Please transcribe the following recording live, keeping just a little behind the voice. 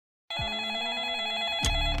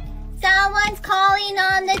Someone's calling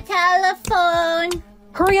on the telephone.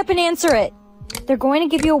 Hurry up and answer it. They're going to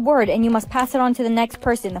give you a word, and you must pass it on to the next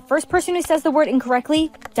person. The first person who says the word incorrectly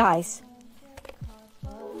dies.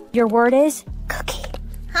 Your word is cookie.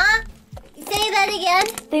 Huh? Say that again.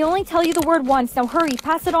 They only tell you the word once. Now hurry,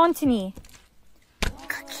 pass it on to me.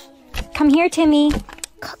 Cookie. Come here, Timmy.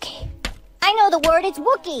 Cookie. I know the word. It's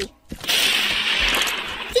Wookie.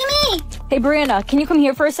 Timmy! Hey, Brianna, can you come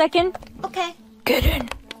here for a second? Okay. Get in.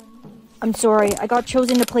 I'm sorry, I got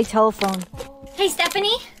chosen to play telephone. Hey,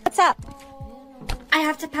 Stephanie. What's up? I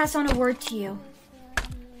have to pass on a word to you.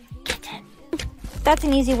 Kitten. That's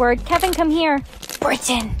an easy word. Kevin, come here.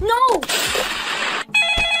 Britain. No!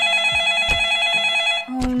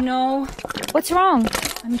 Oh, no. What's wrong?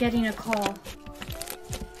 I'm getting a call.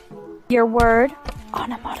 Your word?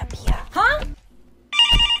 Onomatopoeia. Huh?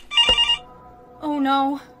 Oh,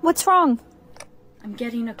 no. What's wrong? I'm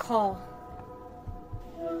getting a call.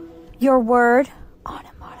 Your word?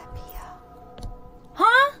 Onomatopoeia.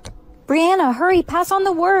 Huh? Brianna, hurry, pass on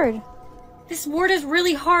the word. This word is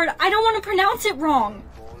really hard. I don't want to pronounce it wrong.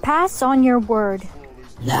 Pass on your word.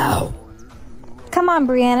 Now. Come on,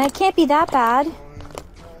 Brianna, it can't be that bad.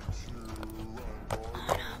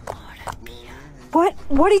 What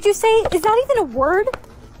did you say? Is that even a word?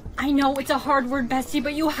 I know it's a hard word, Bestie,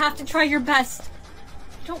 but you have to try your best.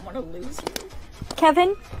 I don't want to lose you.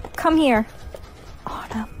 Kevin, come here.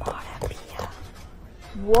 Onomatopoeia.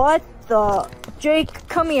 What the? Jake,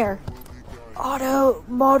 come here.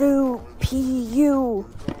 Onomatopoeia.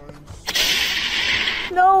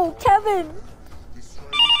 No, Kevin.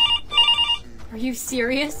 Are you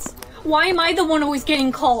serious? Why am I the one always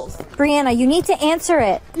getting calls? Brianna, you need to answer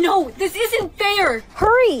it. No, this isn't fair.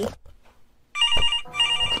 Hurry.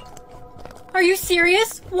 Are you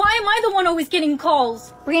serious? Why am I the one always getting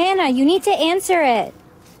calls? Brianna, you need to answer it.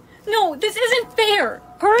 No, this isn't fair.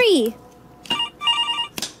 Hurry.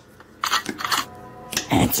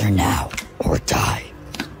 Answer now or die.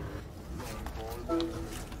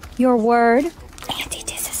 Your word?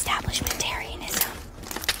 Anti-disestablishmentarianism.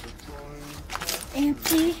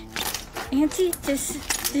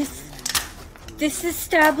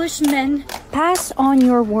 Disestablishment. Pass on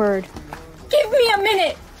your word. Give me a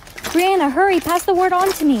minute. Brianna, hurry, pass the word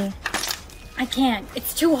on to me. I can't.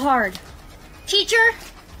 It's too hard. Teacher,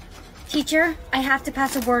 I have to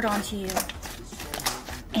pass a word on to you.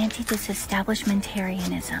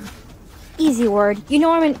 Anti-disestablishmentarianism. Easy word. You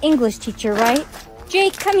know I'm an English teacher, right?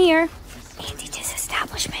 Jake, come here.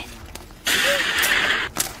 Anti-disestablishment.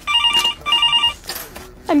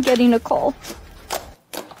 I'm getting a call.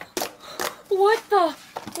 What the?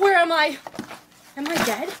 Where am I? Am I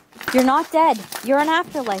dead? You're not dead. You're an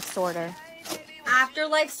afterlife sorter.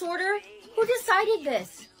 Afterlife sorter? Who decided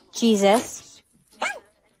this? Jesus.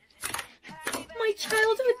 My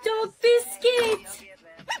childhood dog Biscuit.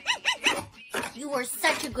 You were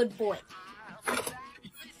such a good boy.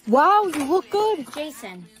 Wow, you look good.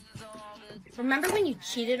 Jason, remember when you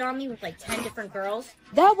cheated on me with like 10 different girls?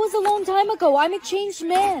 That was a long time ago. I'm a changed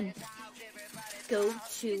man. Go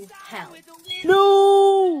to hell.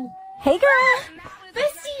 No. Hey, girl.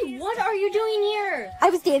 Bestie, what are you doing here? I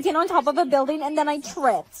was dancing on top of a building and then I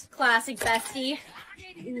tripped. Classic Bestie.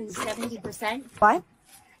 Ooh, 70%. What?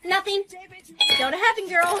 Nothing. Go to heaven,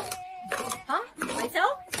 girl. Huh?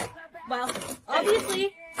 Myself? Well,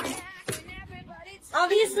 obviously.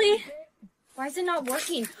 Why is it not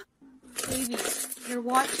working? Baby, you're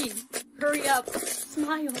watching. Hurry up.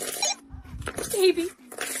 Smile. Baby,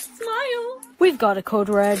 smile. We've got a code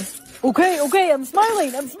red. Okay, I'm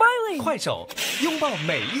smiling. 快手，拥抱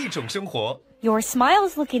每一种生活。 Your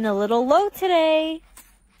smile's looking a little low today.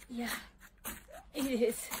 Yeah, it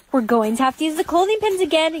is. We're going to have to use the clothing pins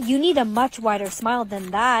again. You need a much wider smile than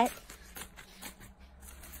that.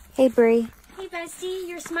 Hey, Brie. Hey, Bestie,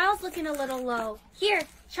 your smile's looking a little low. Here,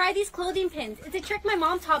 try these clothing pins. It's a trick my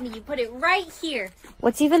mom taught me. You put it right here.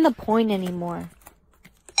 What's even the point anymore?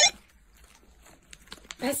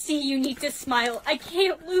 Bestie, you need to smile. I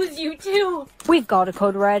can't lose you, too. We've got a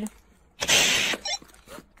code red.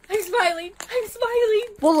 I'm smiling.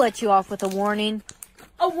 We'll let you off with a warning.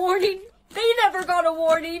 A warning? They never got a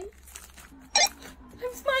warning.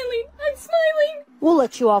 I'm smiling. We'll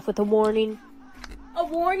let you off with a warning. A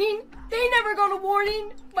warning? They never got a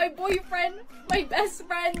warning. My boyfriend, my best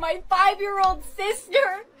friend, my 5-year-old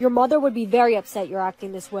sister. Your mother would be very upset you're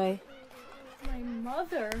acting this way. My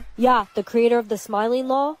mother? Yeah, the creator of the smiling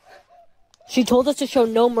law. She told us to show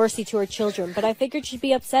no mercy to her children, but I figured she'd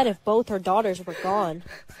be upset if both her daughters were gone.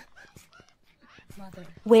 Mother.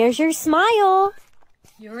 Where's your smile?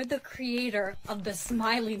 You're the creator of the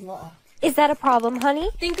smiling law. Is that a problem,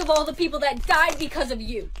 honey? Think of all the people that died because of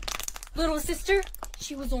you. Little sister,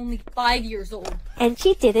 she was only 5 years old. And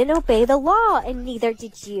she didn't obey the law, and neither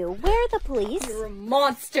did you. Where are the police? You're a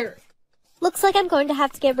monster. Looks like I'm going to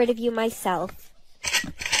have to get rid of you myself.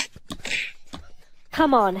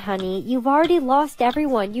 Come on, honey. You've already lost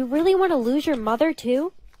everyone. You really want to lose your mother,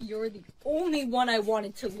 too? You're the only one I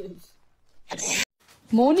wanted to lose.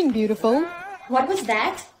 Morning, beautiful. What was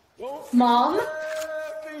that? Mom?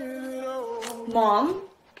 Mom?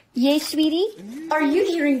 Yes, sweetie? Are you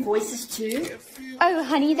hearing voices too? Oh,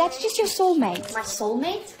 honey, that's just your soulmate. My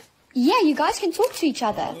soulmate? Yeah, you guys can talk to each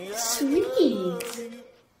other. Sweet.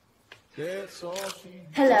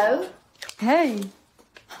 Hello? Hey,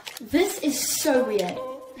 This is so weird.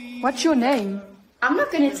 what's your name? I'm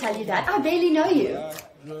not gonna tell you that. I barely know you.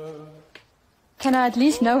 Can I at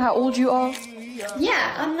least know how old you are?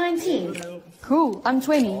 Yeah, I'm 19. Cool, I'm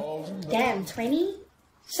 20. Damn, 20?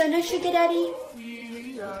 So no sugar daddy?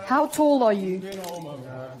 How tall are you?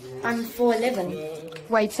 I'm 4'11".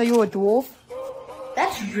 Wait, so you're a dwarf?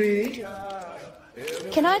 That's rude.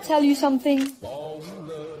 Can I tell you something?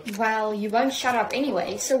 Well, you won't shut up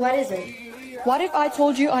anyway, so what is it? What if I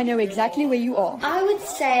told you I know exactly where you are? I would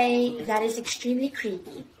say that is extremely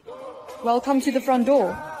creepy. Welcome to the front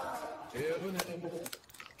door.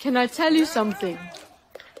 Can I tell you something?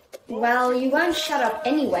 Well, you won't shut up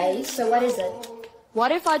anyway, so what is it?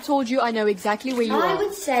 What if I told you I know exactly where you I are?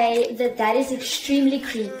 would say that that is extremely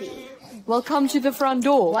creepy. Welcome to the front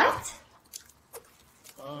door. What?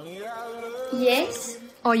 Yes?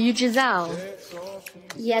 Are you Giselle?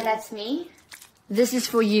 Yeah, that's me. This is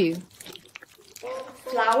for you.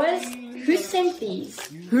 Flowers? Who sent these?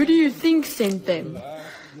 Who do you think sent them?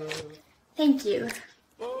 Thank you.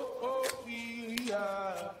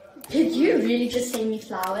 Did you really just send me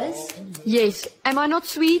flowers? Yes, am I not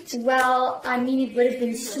sweet? Well, I mean, it would have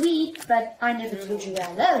been sweet, but I never told you where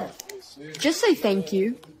I live. Just say thank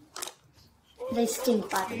you. They stink,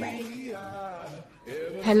 by the way.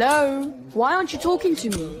 Hello? Why aren't you talking to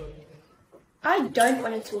me? I don't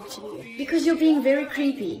want to talk to you, because you're being very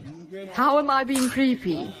creepy. How am I being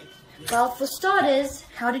creepy? Well, for starters,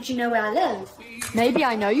 how did you know where I live? Maybe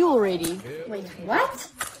I know you already. Wait, what?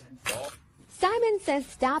 Simon says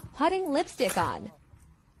stop putting lipstick on.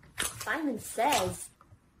 Simon says.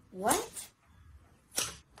 What?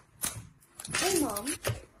 Hey, Mom.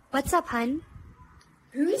 What's up, hun?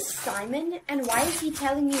 Who is Simon, and why is he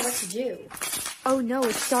telling me what to do? Oh no,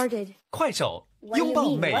 it started. 快手， What do you 拥抱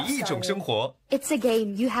mean? 每 What 一种 started? 生活。 It's a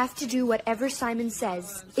game. You have to do whatever Simon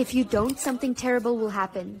says. If you don't, something terrible will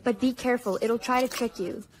happen. But be careful. It'll try to trick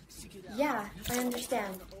you. Yeah, I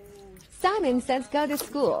understand. Simon says go to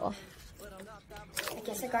school. I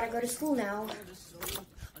guess I gotta go to school now.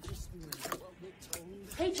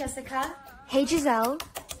 Hey, Jessica. Hey, Giselle.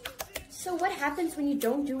 So what happens when you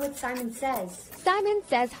don't do what Simon says? Simon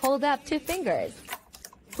says hold up 2 fingers.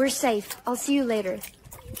 We're safe. I'll see you later.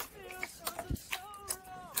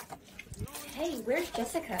 Hey, where's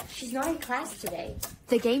Jessica? She's not in class today.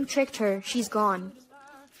 The game tricked her. She's gone.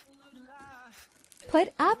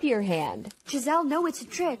 Put up your hand. Giselle, no, it's a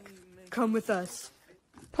trick. Come with us.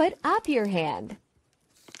 Put up your hand.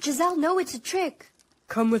 Giselle, no, it's a trick.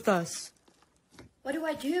 Come with us. What do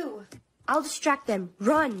I do? I'll distract them.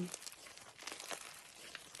 Run.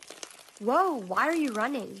 Whoa, why are you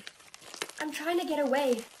running? I'm trying to get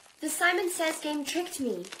away. The Simon Says game tricked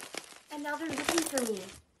me. And now they're looking for me.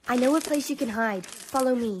 I know a place you can hide.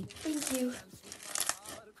 Follow me. Thank you.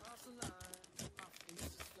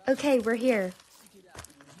 Okay, we're here.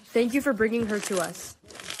 Thank you for bringing her to us.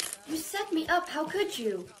 You set me up. How could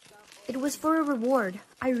you? It was for a reward.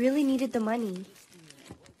 I really needed the money.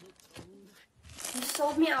 You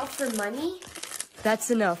sold me out for money?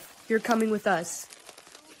 That's enough. You're coming with us.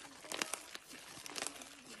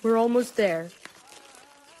 We're almost there.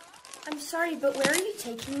 I'm sorry, but where are you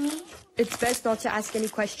taking me? It's best not to ask any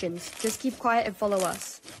questions. Just keep quiet and follow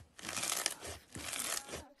us.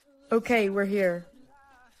 Okay, we're here.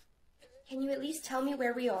 Can you at least tell me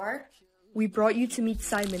where we are? We brought you to meet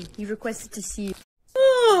Simon. He requested to see you.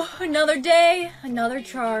 Another day, another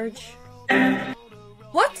charge.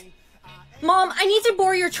 What? Mom, I need to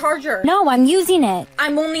borrow your charger. No, I'm using it.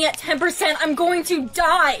 I'm only at 10%. I'm going to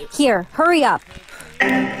die. Here, hurry up.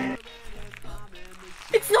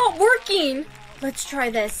 It's not working. Let's try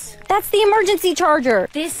this. That's the emergency charger.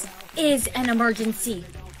 This is an emergency.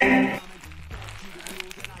 It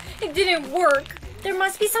didn't work. There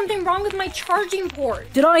must be something wrong with my charging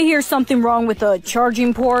port. Did I hear something wrong with the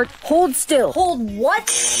charging port? Hold still. Hold what?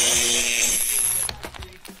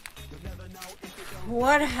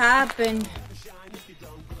 What happened?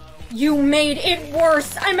 You made it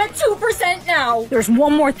worse. I'm at 2% now. There's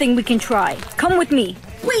one more thing we can try. Come with me.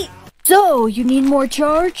 Wait, So, you need more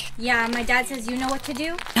charge? Yeah, my dad says you know what to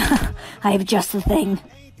do. I have just the thing.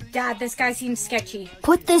 Dad, this guy seems sketchy.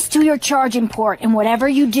 Put this to your charging port, and whatever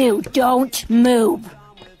you do, don't move.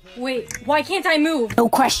 Wait, why can't I move? No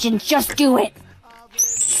questions, just do it.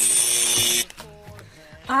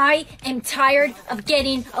 I am tired of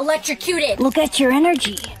getting electrocuted. Look at your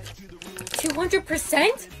energy.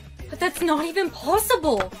 200%? But that's not even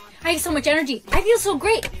possible. I have so much energy. I feel so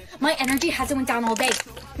great. My energy hasn't went down all day.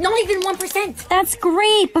 Not even 1%. That's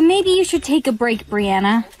great, but maybe you should take a break,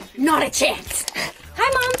 Brianna. Not a chance. Hi,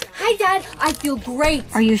 Mom. Hi, Dad. I feel great.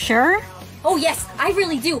 Are you sure? Oh, yes, I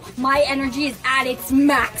really do. My energy is at its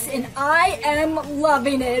max, and I am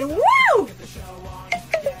loving it. Woo!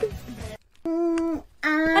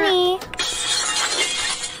 Honey.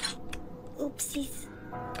 Oopsies.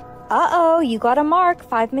 Uh-oh, you got a mark.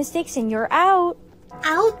 5 mistakes and you're out.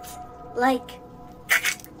 Out? Like...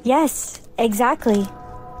 Yes, exactly.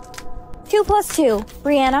 2 plus 2.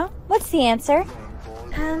 Brianna, what's the answer?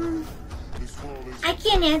 I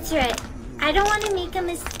can't answer it. I don't want to make a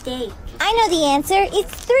mistake. I know the answer.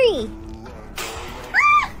 It's 3.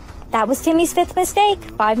 That was Timmy's 5th mistake.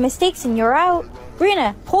 5 mistakes and you're out.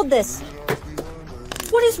 Brianna, hold this.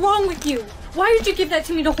 What is wrong with you? Why did you give that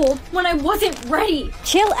to me to hold when I wasn't ready?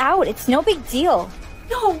 Chill out. It's no big deal.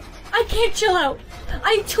 No, I can't chill out.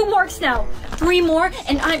 I have 2 marks now. 3 more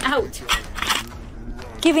and I'm out.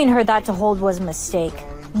 Giving her that to hold was a mistake.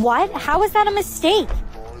 What? How is that a mistake?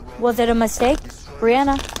 Was it a mistake?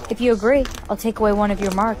 Brianna, if you agree, I'll take away 1 of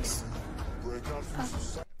your marks.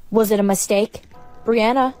 Was it a mistake?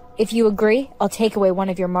 Brianna, if you agree, I'll take away 1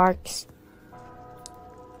 of your marks.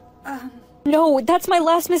 No, that's my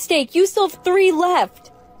last mistake. You still have 3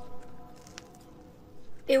 left.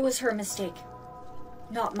 It was her mistake,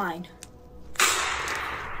 not mine.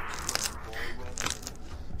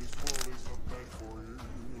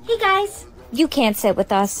 Hey, guys. You can't sit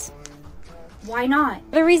with us. Why not?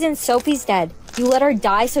 The reason Sophie's dead. You let her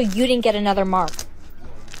die so you didn't get another mark.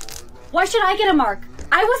 Why should I get a mark?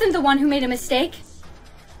 I wasn't the one who made a mistake.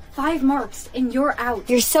 5 marks and you're out.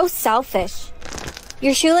 You're so selfish.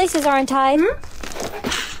 Your shoelaces aren't tied.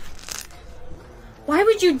 Why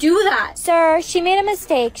would you do that? Sir, she made a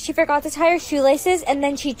mistake. She forgot to tie her shoelaces and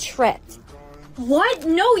then she tripped. What?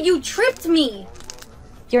 No, you tripped me.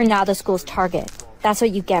 You're now the school's target. That's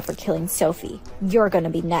what you get for killing Sophie. You're gonna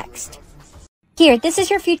be next. Here, this is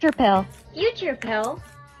your future pill. Future pill?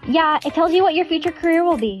 Yeah, it tells you what your future career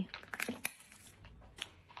will be.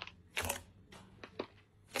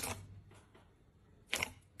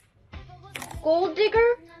 Gold digger?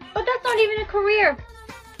 But that's not even a career.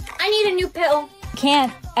 I need a new pill.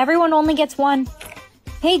 Can't. Everyone only gets 1.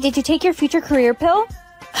 Hey, did you take your future career pill?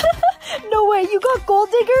 No way, you got gold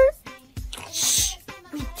digger? Shh.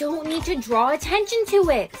 We don't need to draw attention to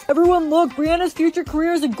it. Everyone look, Brianna's future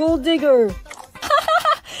career is a gold digger.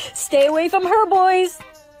 Stay away from her, boys.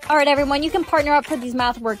 All right, everyone, you can partner up for these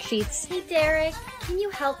math worksheets. Hey, Derek. Can you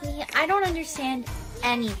help me? I don't understand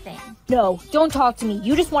anything. No, don't talk to me.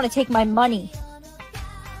 You just want to take my money.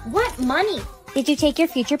 What money? Did you take your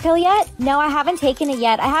future pill yet? No, I haven't taken it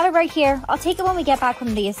yet. I have it right here. I'll take it when we get back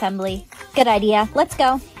from the assembly. Good idea. Let's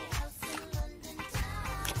go.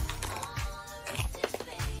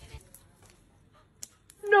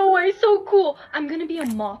 No way, so cool. I'm gonna be a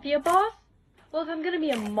mafia boss? Well, if I'm gonna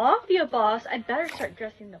be a mafia boss, I better start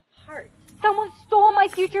dressing the part. Someone stole my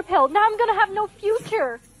future pill. Now I'm gonna have no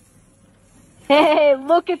future. Hey,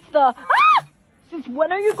 look, it's the... Ah! Since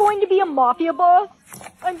when are you going to be a mafia boss?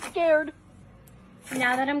 I'm scared.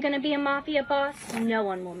 Now that I'm gonna be a mafia boss, no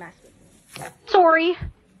one will mess with me. Sorry.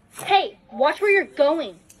 Hey, watch where you're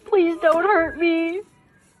going. Please don't hurt me.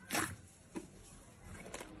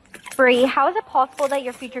 Bree, how is it possible that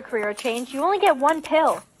your future career changed? You only get 1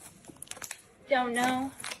 pill. Don't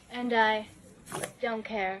know, and I don't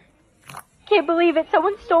care. Can't believe it.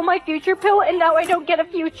 Someone stole my future pill and now I don't get a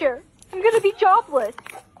future. I'm gonna be jobless.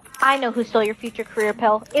 I know who stole your future career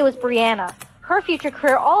pill. It was Brianna. Her future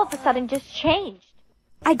career all of a sudden just changed.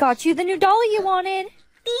 I got you the new dolly you wanted.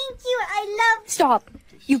 Thank you. I love... Stop.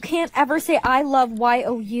 You can't ever say I love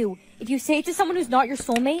YOU. If you say it to someone who's not your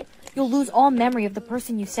soulmate, you'll lose all memory of the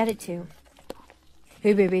person you said it to.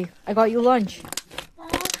 Hey, baby. I got you lunch. Aw,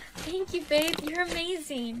 thank you, babe. You're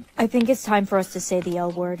amazing. I think it's time for us to say the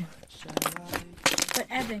L word. But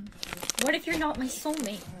Evan, what if you're not my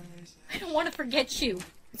soulmate? I don't want to forget you.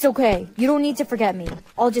 It's okay. You don't need to forget me.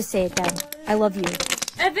 I'll just say it then. I love you.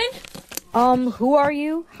 Evan? Who are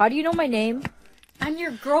you? How do you know my name? I'm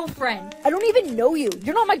your girlfriend. I don't even know you.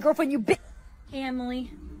 You're not my girlfriend, you bitch. Hey,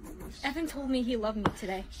 Emily. Evan told me he loved me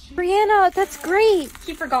today. Brianna, that's great.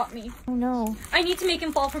 He forgot me. Oh no. I need to make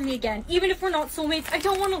him fall for me again. Even if we're not soulmates, I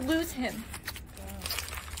don't want to lose him.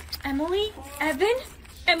 Emily? Evan?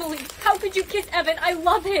 Emily, how could you kiss Evan? I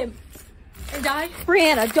love him. And I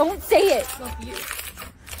Brianna, don't say it. love you.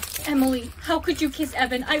 Emily, how could you kiss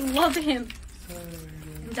Evan? I love him.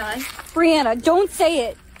 And I Brianna, don't say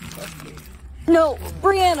it. No,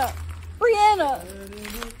 Brianna. Brianna.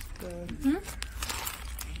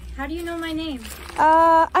 How do you know my name?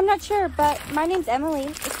 I'm not sure, but my name's Emily.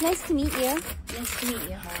 It's nice to meet you. Nice to meet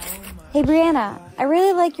you. Hey, Brianna, I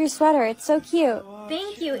really like your sweater. It's so cute.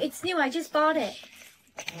 Thank you. It's new. I just bought it.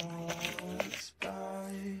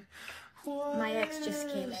 My ex just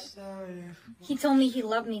came in. He told me he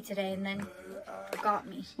loved me today and then forgot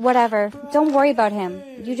me. Whatever. Don't worry about him.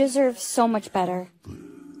 You deserve so much better.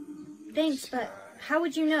 Thanks, but how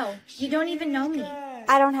would you know? You don't even know me.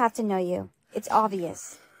 I don't have to know you. It's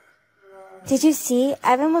obvious. Did you see?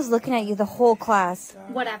 Evan was looking at you the whole class.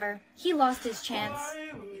 Whatever. He lost his chance.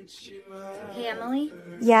 Hey, Emily.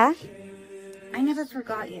 Yeah? I never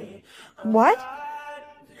forgot you. What?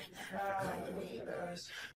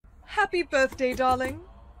 Happy birthday, darling.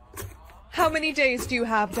 How many days do you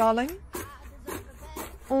have, darling?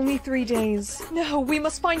 Only 3 days. No, we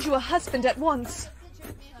must find you a husband at once.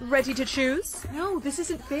 Ready to choose? No, this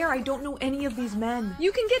isn't fair. I don't know any of these men.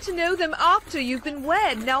 You can get to know them after you've been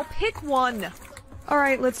wed. Now pick one. All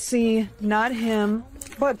right, let's see. Not him,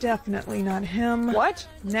 but definitely not him. What?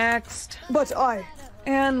 Next. But I.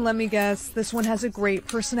 And let me guess, this one has a great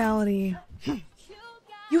personality.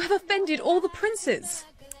 You have offended all the princes.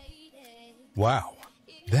 Wow,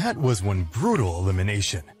 that was one brutal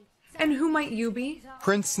elimination. And who might you be?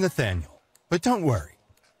 Prince Nathaniel. But don't worry,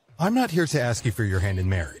 I'm not here to ask you for your hand in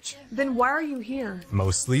marriage. Then why are you here?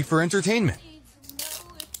 Mostly for entertainment.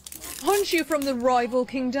 Aren't you from the rival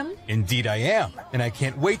kingdom? Indeed I am, and I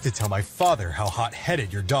can't wait to tell my father how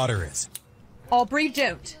hot-headed your daughter is. Aubrey,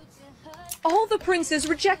 don't. All the princes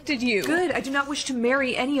rejected you. Good, I do not wish to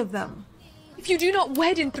marry any of them. If you do not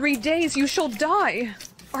wed in 3 days, you shall die.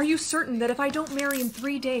 Are you certain that if I don't marry in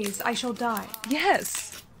 3 days, I shall die?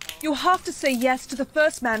 Yes. You'll have to say yes to the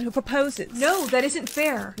first man who proposes. No, that isn't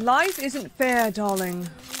fair. Life isn't fair, darling.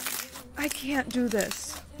 I can't do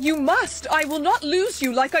this. You must! I will not lose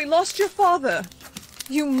you like I lost your father.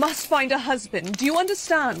 You must find a husband. Do you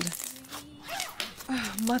understand?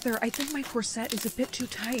 Mother, I think my corset is a bit too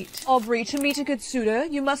tight. Aubrey, to meet a good suitor,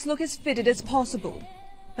 you must look as fitted as possible.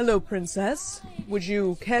 Hello, princess. Would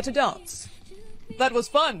you care to dance? That was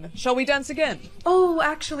fun. Shall we dance again? Oh,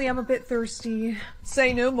 actually, I'm a bit thirsty.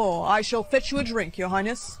 Say no more. I shall fetch you a drink, your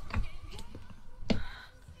highness.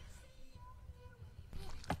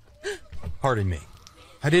 Pardon me.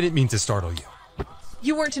 I didn't mean to startle you.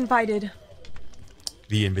 You weren't invited.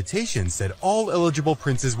 The invitation said all eligible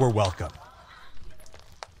princes were welcome.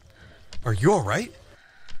 Are you alright?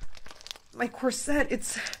 My corset,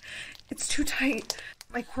 it's too tight.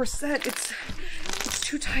 My corset, it's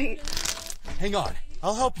too tight. Hang on,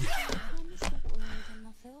 I'll help you.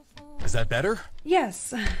 Is that better?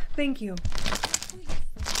 Yes, thank you.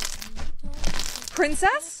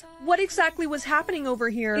 Princess? What exactly was happening over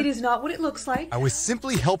here? It is not what it looks like. I was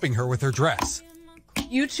simply helping her with her dress.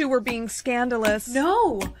 You two were being scandalous.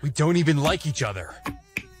 No! We don't even like each other.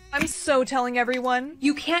 I'm so telling everyone.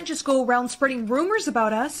 You can't just go around spreading rumors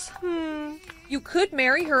about us. You could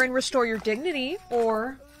marry her and restore your dignity,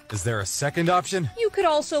 or... Is there a second option? You could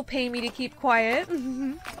also pay me to keep quiet.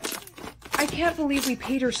 I can't believe we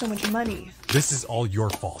paid her so much money. This is all your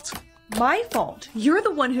fault. My fault? You're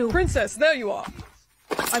the one who... Princess, there you are.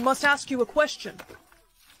 I must ask you a question.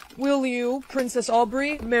 Will you, Princess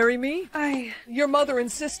Aubrey, marry me? Your mother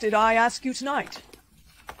insisted I ask you tonight.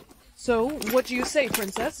 So, what do you say,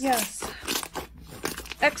 Princess? Yes.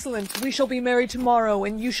 Excellent. We shall be married tomorrow,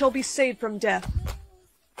 and you shall be saved from death.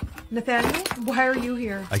 Nathaniel, why are you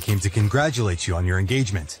here? I came to congratulate you on your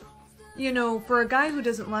engagement. You know, for a guy who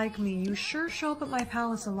doesn't like me, you sure show up at my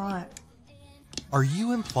palace a lot. Are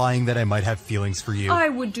you implying that I might have feelings for you? I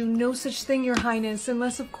would do no such thing, Your Highness,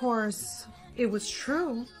 unless, of course, it was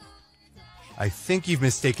true. I think you've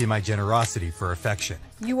mistaken my generosity for affection.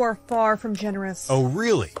 You are far from generous. Oh,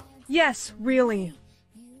 really? Yes, really.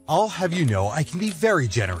 I'll have you know I can be very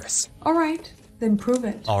generous. All right, then prove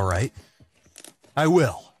it. All right. I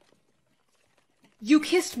will. You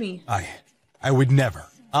kissed me. I would never.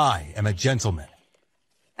 I am a gentleman.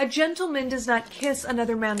 A gentleman does not kiss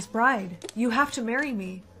another man's bride. You have to marry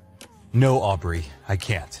me. No, Aubrey, I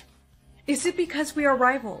can't. Is it because we are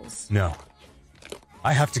rivals? No.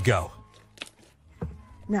 I have to go.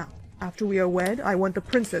 Now, after we are wed, I want the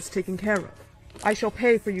princess taken care of. I shall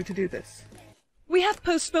pay for you to do this. We have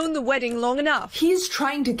postponed the wedding long enough. He's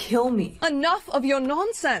trying to kill me. Enough of your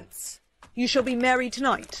nonsense. You shall be married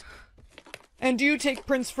tonight. And do you take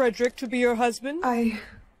Prince Frederick to be your husband?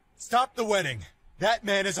 Stop the wedding. That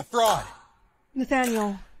man is a fraud.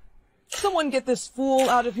 Nathaniel, someone get this fool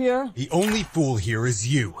out of here. The only fool here is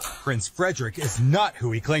you. Prince Frederick is not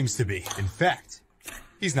who he claims to be. In fact,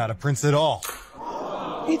 he's not a prince at all.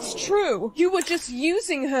 It's true. You were just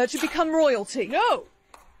using her to become royalty. No!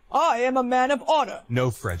 I am a man of honor.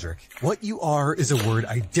 No, Frederick. What you are is a word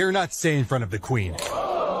I dare not say in front of the Queen.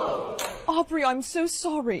 Aubrey, I'm so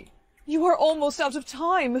sorry. You are almost out of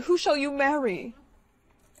time. Who shall you marry?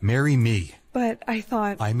 Marry me. But I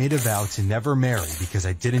thought... I made a vow to never marry because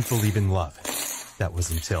I didn't believe in love. That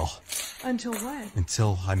was until... Until what?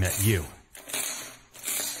 Until I met you.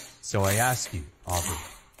 So I ask you, Aubrey,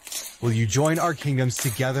 will you join our kingdoms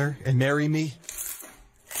together and marry me?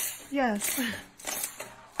 Yes.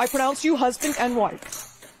 I pronounce you husband and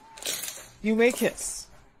wife. You may kiss.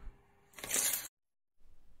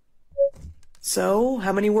 So,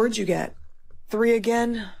 how many words you get? 3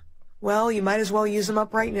 again? Well, you might as well use them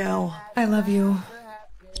up right now. I love you.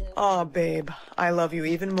 Aw, babe. I love you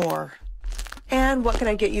even more. And what can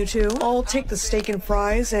I get you two? I'll take the steak and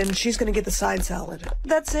fries, and she's gonna get the side salad.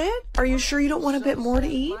 That's it? Are you sure you don't want a bit more to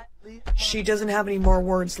eat? She doesn't have any more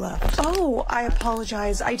words left. Oh, I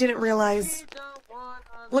apologize. I didn't realize...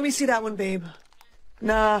 Let me see that one, babe.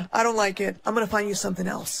 Nah, I don't like it. I'm gonna find you something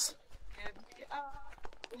else.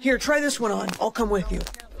 Here, try this one on. I'll come with you.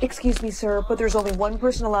 Excuse me, sir, but there's only one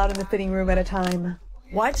person allowed in the fitting room at a time.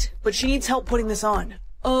 What? But she needs help putting this on.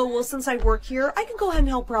 Oh, well, since I work here, I can go ahead and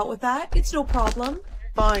help her out with that. It's no problem.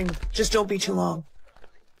 Fine. Just don't be too long.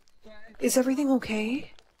 Is everything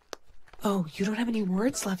okay? Oh, you don't have any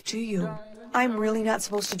words left, do you? I'm really not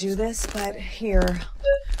supposed to do this, but here.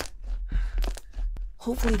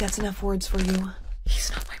 Hopefully that's enough words for you. He's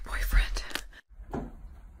not my boyfriend.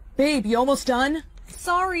 Babe, you almost done?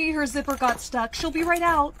 Sorry, her zipper got stuck. She'll be right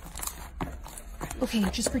out. Okay,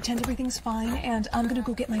 just pretend everything's fine, and I'm gonna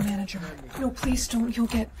go get my manager. No, please don't. You'll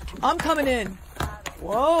get... I'm coming in.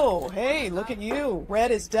 Whoa, hey, look at you. Red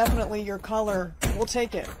is definitely your color. We'll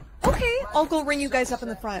take it. Okay, I'll go ring you guys up in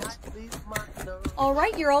the front. All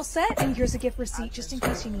right, you're all set, and here's a gift receipt just in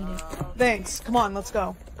case you need it. Thanks. Come on, let's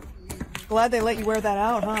go. Glad they let you wear that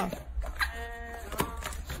out, huh?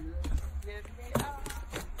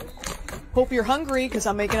 Hope you're hungry, because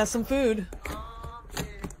I'm making us some food.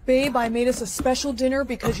 Babe, I made us a special dinner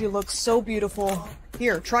because you look so beautiful.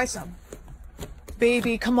 Here, try some.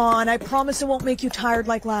 Baby, come on, I promise it won't make you tired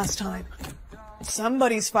like last time.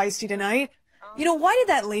 Somebody's feisty tonight. You know, why did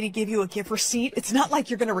that lady give you a gift receipt? It's not like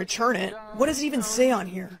you're gonna return it. What does it even say on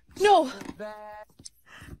here? No!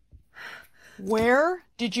 Where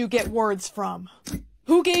did you get words from?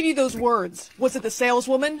 Who gave you those words? Was it the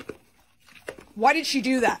saleswoman? Why did she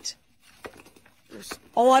do that?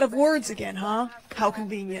 All out of words again, huh? How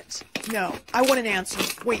convenient. No, I want an answer.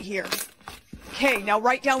 Wait here. Okay, now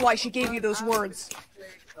write down why she gave you those words.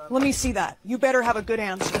 Let me see that. You better have a good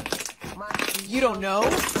answer. You don't know?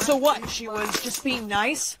 So what? She was just being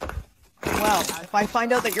nice? Well, if I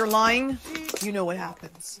find out that you're lying, you know what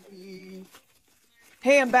happens.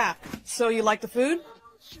 Hey, I'm back. So you like the food?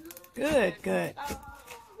 Good, good.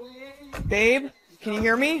 Babe, can you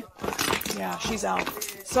hear me? Yeah, she's out.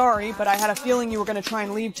 Sorry, but I had a feeling you were going to try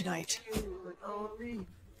and leave tonight.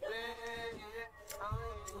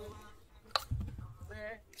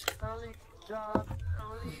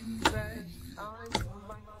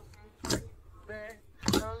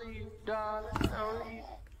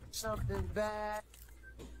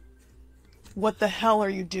 What the hell are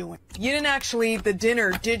you doing? You didn't actually eat the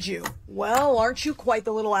dinner, did you? Well, aren't you quite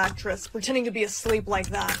the little actress, pretending to be asleep like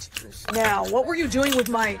that? Now, what were you doing with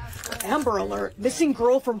my Amber Alert? Missing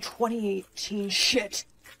girl from 2018. Shit.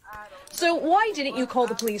 So why didn't you call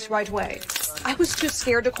the police right away? I was too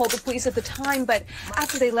scared to call the police at the time, but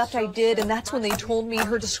after they left I did, and that's when they told me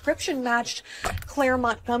her description matched Claire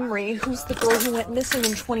Montgomery, who's the girl who went missing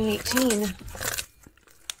in 2018.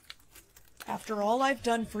 After all I've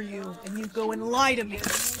done for you, and you go and lie to me,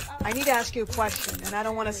 I need to ask you a question, and I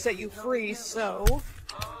don't want to set you free, so...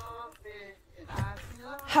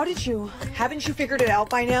 Haven't you figured it out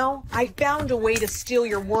by now? I found a way to steal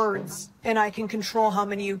your words, and I can control how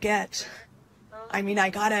many you get. I mean, I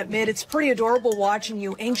gotta admit, it's pretty adorable watching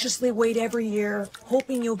you anxiously wait every year,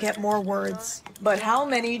 hoping you'll get more words. But how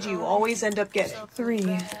many do you always end up getting?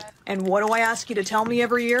 3. And what do I ask you to tell me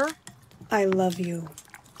every year? I love you.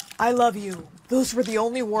 I love you. Those were the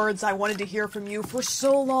only words I wanted to hear from you for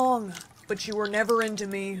so long. but you were never into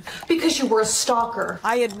me. Because you were a stalker.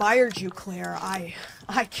 I admired you, Claire. I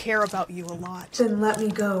care about you a lot. Then let me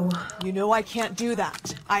go. You know I can't do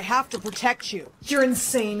that. I have to protect you. You're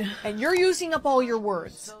insane. And you're using up all your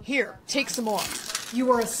words. Here, take some more. You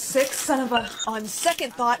are a sick son of a... On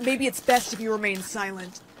second thought, maybe it's best if you remain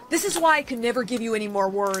silent. This is why I can never give you any more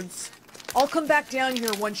words. I'll come back down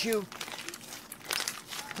here once you...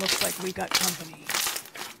 Looks like we got company.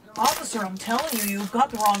 Officer, I'm telling you, you've got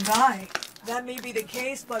the wrong guy. That may be the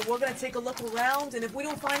case, but we're gonna take a look around, and if we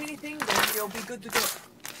don't find anything, then you'll be good to go.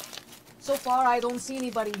 So far, I don't see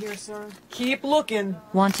anybody here, sir. Keep looking.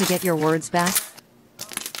 Want to get your words back?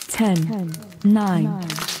 10, 9,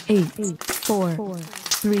 8, 4,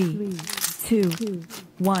 3, 2,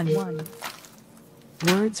 1.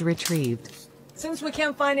 Words retrieved. Since we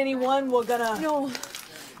can't find anyone, we're gonna...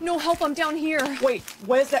 No help, I'm down here. Wait,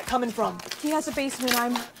 where's that coming from? He has a basement,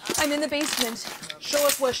 I'm in the basement. Show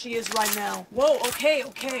us where she is right now. Whoa, okay.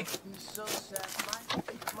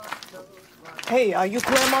 Hey, are you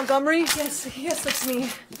Claire Montgomery? Yes, that's me.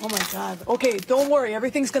 Oh my god. Okay, don't worry,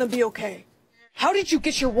 everything's gonna be okay. How did you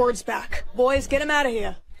get your words back? Boys, get him out of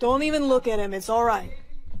here. Don't even look at him, it's alright.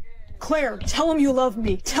 Claire, tell him you love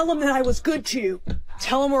me. Tell him that I was good to you.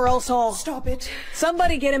 Tell him or else I'll... Stop it.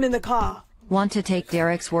 Somebody get him in the car. Want to take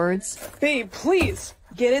Derek's words? Babe, please.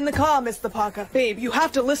 Get in the car, Mr. Parker. Babe, you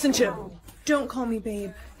have to listen to... Don't call me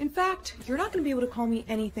babe. In fact, you're not going to be able to call me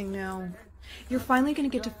anything now. You're finally going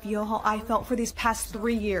to get to feel how I felt for these past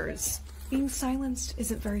 3 years. Being silenced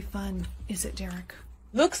isn't very fun, is it, Derek?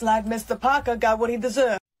 Looks like Mr. Parker got what he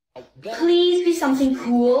deserved. Please be something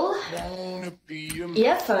cool.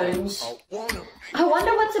 Earphones. I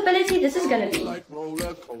wonder what ability this is gonna be.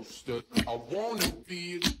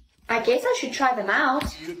 I guess I should try them out.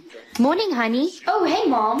 Morning, honey. Oh, hey,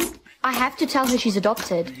 Mom. I have to tell her she's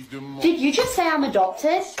adopted. Did you just say I'm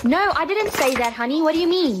adopted? No, I didn't say that, honey. What do you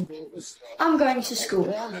mean? I'm going to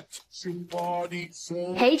school.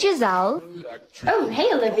 Hey, Giselle. Oh,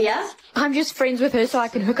 hey, Olivia. I'm just friends with her so I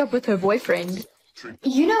can hook up with her boyfriend.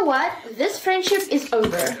 You know what? This friendship is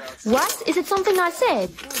over. What? Is it something I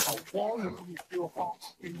said?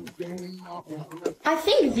 I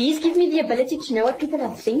think these give me the ability to know what people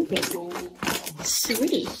are thinking.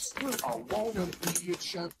 Sweet.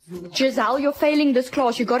 Giselle, you're failing this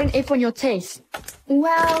class. You got an F on your test.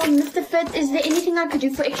 Well, Mr. Fitz, is there anything I could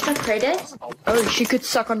do for extra credit? Oh, she could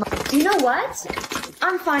suck on my... You know what?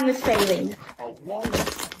 I'm fine with failing.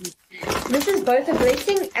 This is both a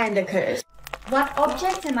blessing and a curse. What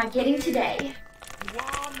object am I getting today?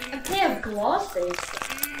 A pair of glasses?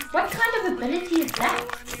 What kind of ability is that?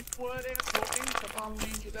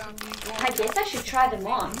 I guess I should try them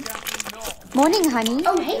on. Morning, honey.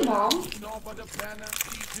 Oh, hey, Mom.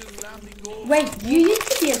 Wait, you used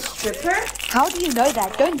to be a stripper? How do you know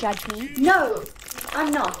that? Don't judge me. No,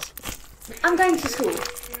 I'm not. I'm going to school.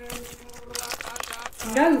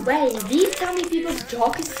 No way, these tell me people's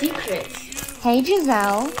darkest secrets. Hey,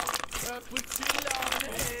 Giselle.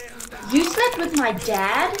 You slept with my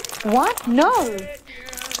dad? What? No.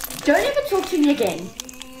 Don't ever talk to me again.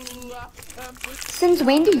 Since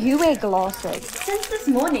when do you wear glasses? Since this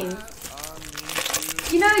morning.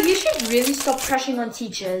 You know, you should really stop crushing on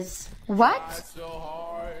teachers. What?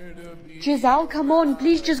 Giselle, come on,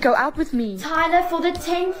 please just go out with me. Tyler, for the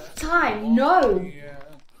 10th time, no.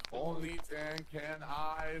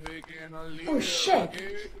 Oh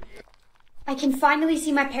shit. I can finally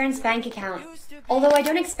see my parents' bank account. Although I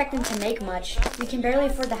don't expect them to make much. We can barely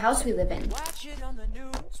afford the house we live in.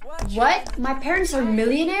 What? My parents are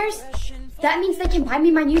millionaires? That means they can buy me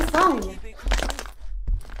my new phone.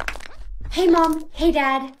 Hey, Mom. Hey,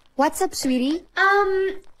 Dad. What's up, sweetie?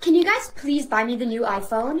 Can you guys please buy me the new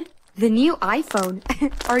iPhone? The new iPhone?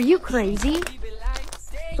 Are you crazy?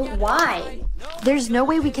 But why? There's no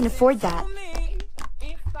way we can afford that.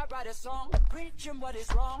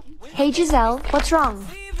 Hey, Giselle, what's wrong?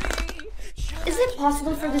 Is it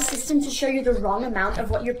possible for the system to show you the wrong amount of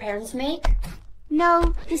what your parents make?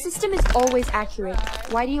 No, the system is always accurate.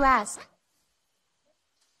 Why do you ask?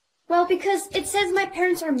 Well, because it says my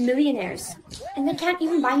parents are millionaires, and they can't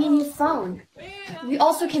even buy me a new phone. We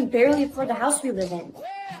also can barely afford the house we live in.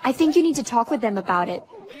 I think you need to talk with them about it.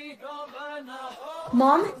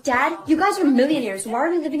 Mom, Dad, you guys are millionaires. Why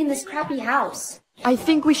are we living in this crappy house? I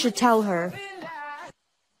think we should tell her.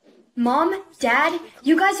 Mom, Dad,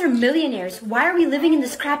 you guys are millionaires. Why are we living in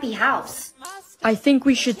this crappy house? I think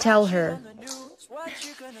we should tell her.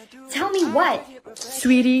 Tell me what?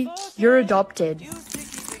 Sweetie, you're adopted.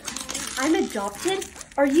 I'm adopted?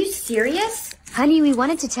 Are you serious? Honey, we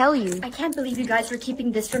wanted to tell you. I can't believe you guys were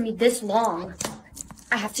keeping this from me this long.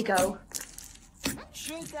 I have to go.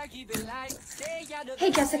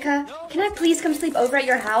 Hey Jessica, can I please come sleep over at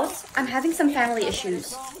your house? I'm having some family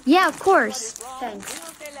issues. Yeah, of course. Thanks.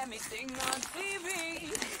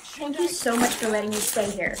 Thank you so much for letting me stay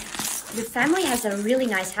here. Your family has a really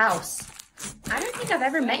nice house. I don't think I've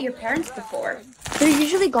ever met your parents before. They're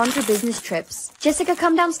usually gone for business trips. Jessica,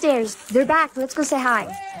 come downstairs. They're back. Let's go say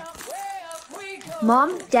hi.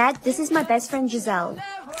 Mom, Dad, this is my best friend Giselle.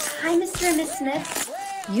 Hi, Mr. and Miss Smith.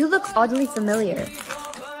 You look oddly familiar.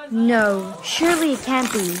 No, surely it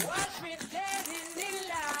can't be.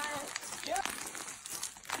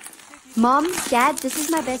 Mom, Dad, this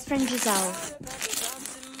is my best friend Giselle.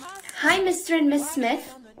 Hi, Mr. and Miss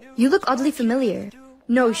Smith. You look oddly familiar.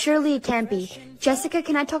 No, surely it can't be. Jessica,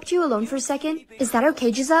 can I talk to you alone for a second? Is that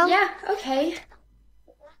okay, Giselle? Yeah, okay.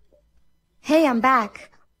 Hey, I'm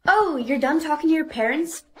back. Oh, you're done talking to your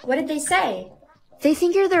parents? What did they say? They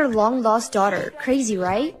think you're their long-lost daughter. Crazy,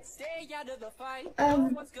 right?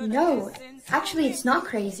 No. Actually, it's not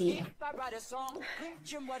crazy.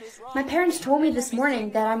 My parents told me this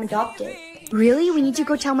morning that I'm adopted. Really? We need to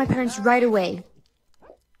go tell my parents right away.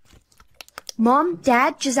 Mom,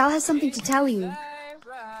 Dad, Giselle has something to tell you.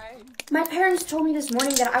 My parents told me this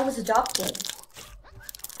morning that I was adopted.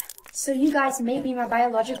 So you guys may be my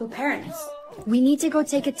biological parents. We need to go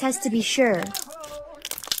take a test to be sure.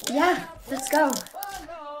 Yeah, let's go.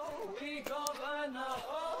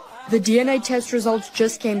 The DNA test results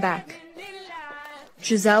just came back.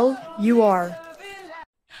 Giselle, you are.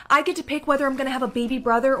 I get to pick whether I'm gonna have a baby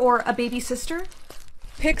brother or a baby sister?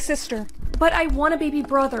 Pick sister. But I want a baby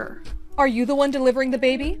brother. Are you the one delivering the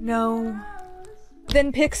baby? No.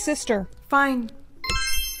 Then pick sister. Fine.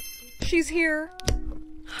 She's here.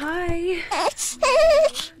 Hi.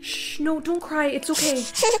 Shh, no, don't cry. It's okay.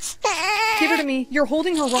 Give her to me. You're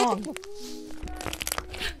holding her wrong.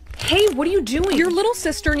 Hey, what are you doing? Your little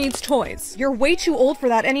sister needs toys. You're way too old for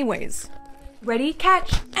that anyways. Ready?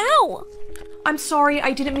 Catch. Ow! I'm sorry,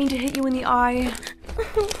 I didn't mean to hit you in the eye.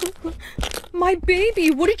 My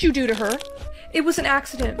baby, what did you do to her? It was an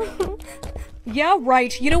accident. Yeah,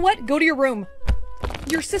 right. You know what? Go to your room.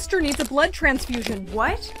 Your sister needs a blood transfusion.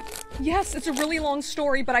 What? Yes, it's a really long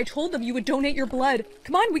story, but I told them you would donate your blood.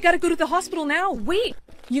 Come on, we gotta go to the hospital now. Wait!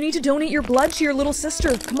 You need to donate your blood to your little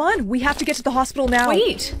sister. Come on, we have to get to the hospital now.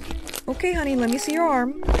 Wait! Okay, honey, let me see your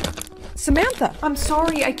arm. Samantha! I'm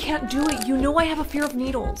sorry, I can't do it. You know I have a fear of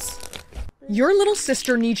needles. Your little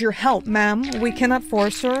sister needs your help, ma'am. We cannot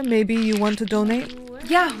force her. Maybe you want to donate?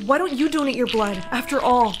 Yeah, why don't you donate your blood? After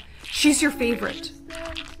all, she's your favorite.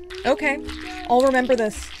 Okay, I'll remember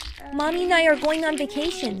this. Mommy and I are going on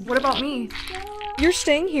vacation. What about me? You're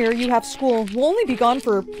staying here, you have school. We'll only be gone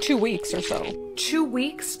for 2 weeks or so. 2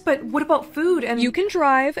 weeks? But what about food and— You can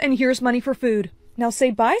drive, and here's money for food. Now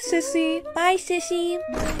say bye, sissy. Bye, sissy.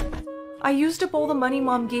 I used up all the money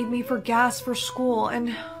Mom gave me for gas for school,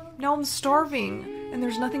 and now I'm starving, and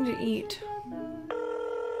there's nothing to eat.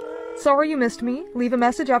 Sorry you missed me. Leave a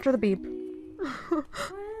message after the beep.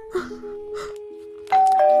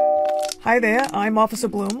 Hi there, I'm Officer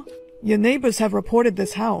Bloom. Your neighbors have reported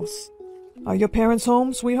this house. Are your parents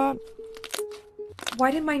home, sweetheart? Why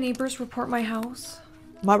did my neighbors report my house?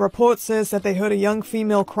 My report says that they heard a young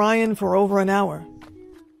female crying for over an hour.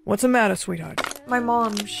 What's the matter, sweetheart? My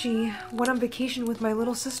mom, she went on vacation with my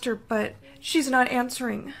little sister, but she's not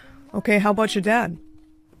answering. Okay, how about your dad?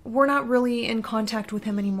 We're not really in contact with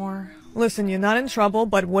him anymore. Listen, you're not in trouble,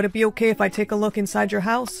 but would it be okay if I take a look inside your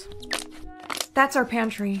house? That's our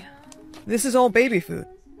pantry. This is all baby food.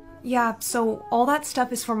 Yeah, so all that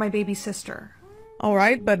stuff is for my baby sister.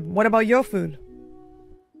 Alright, but what about your food?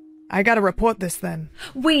 I gotta report this then.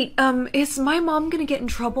 Wait, is my mom gonna get in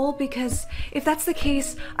trouble? Because if that's the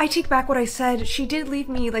case, I take back what I said. She did leave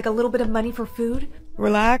me, like, a little bit of money for food.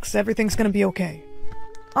 Relax, everything's gonna be okay.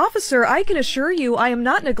 Officer, I can assure you I am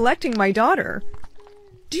not neglecting my daughter.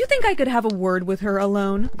 Do you think I could have a word with her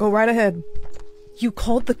alone? Go right ahead. You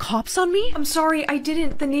called the cops on me? I'm sorry, I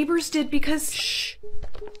didn't. The neighbors did because— Shh.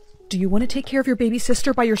 Do you want to take care of your baby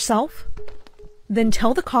sister by yourself? Then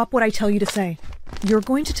tell the cop what I tell you to say. You're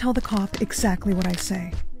going to tell the cop exactly what I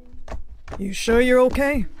say. You sure you're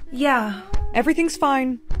okay? Yeah. Everything's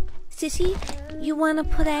fine. Sissy, you wanna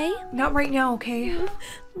play? Not right now, okay?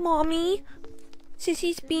 Mommy,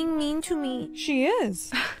 Sissy's being mean to me. She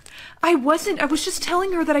is. I wasn't. I was just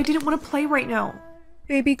telling her that I didn't want to play right now.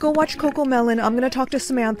 Baby, go watch Coco Melon. I'm gonna talk to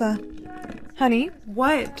Samantha. Honey?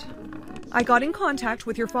 What? I got in contact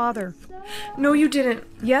with your father. No, you didn't.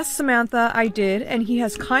 Yes, Samantha, I did, and he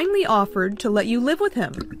has kindly offered to let you live with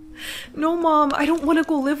him. No, Mom, I don't want to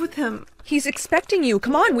go live with him. He's expecting you.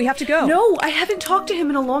 Come on, we have to go. No, I haven't talked to him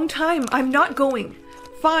in a long time. I'm not going.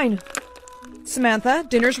 Fine. Samantha,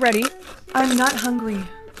 dinner's ready. I'm not hungry.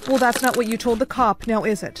 Well, that's not what you told the cop, now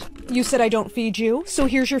is it? You said I don't feed you, so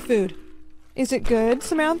here's your food. Is it good,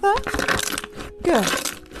 Samantha? Good.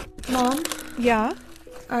 Mom? Yeah?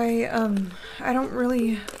 I don't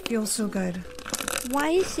really feel so good. Why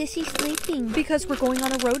is Sissy sleeping? Because we're going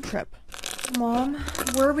on a road trip. Mom,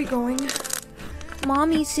 where are we going?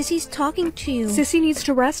 Mommy, Sissy's talking to you. Sissy needs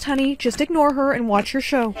to rest, honey. Just ignore her and watch your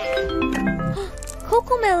show.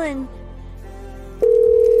 Cocomelon!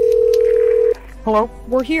 Hello?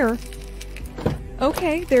 We're here.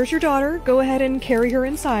 Okay, there's your daughter. Go ahead and carry her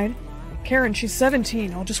inside. Karen, she's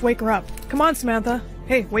 17. I'll just wake her up. Come on, Samantha.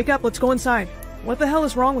 Hey, wake up. Let's go inside. What the hell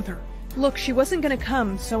is wrong with her? Look, she wasn't gonna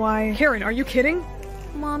come, so I... Karen, are you kidding?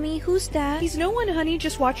 Mommy, who's that? He's no one, honey.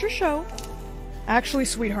 Just watch your show. Actually,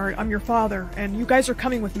 sweetheart, I'm your father, and you guys are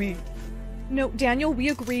coming with me. No, Daniel, we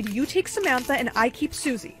agreed you take Samantha and I keep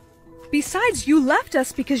Susie. Besides, you left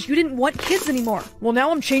us because you didn't want kids anymore. Well,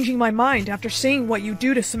 now I'm changing my mind after seeing what you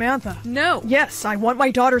do to Samantha. No. Yes, I want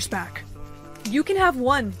my daughters back. You can have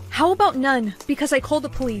one. How about none? Because I called the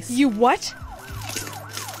police. You what?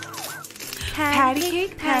 Patty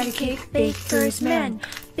cake, bake first man.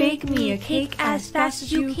 Bake me a cake as fast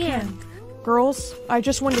as you can. Girls, I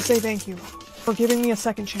just wanted to say thank you for giving me a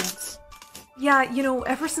second chance. Yeah, you know,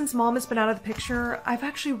 ever since Mom has been out of the picture, I've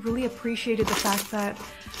actually really appreciated the fact that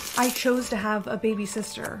I chose to have a baby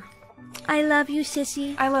sister. I love you,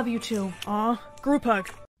 Sissy. I love you too. Aw, group hug.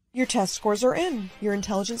 Your test scores are in. Your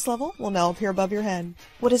intelligence level will now appear above your head.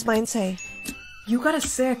 What does mine say? You got a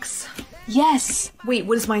 6. Yes! Wait,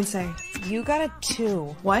 what does mine say? You got a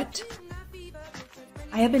 2. What?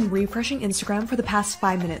 I have been refreshing Instagram for the past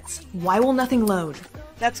 5 minutes. Why will nothing load?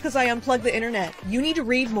 That's because I unplugged the internet. You need to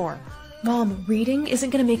read more. Mom, reading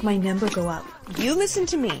isn't gonna make my number go up. You listen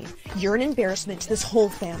to me. You're an embarrassment to this whole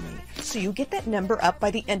family. So you get that number up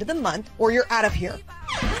by the end of the month, or you're out of here.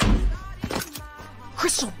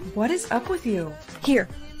 Crystal! What is up with you? Here,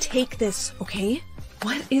 take this, okay?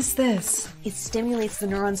 What is this? It stimulates the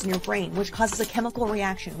neurons in your brain, which causes a chemical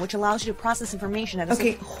reaction, which allows you to process information at a...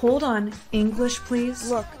 Okay, hold on. English, please?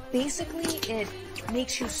 Look, basically, it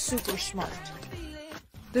makes you super smart.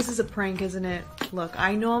 This is a prank, isn't it? Look,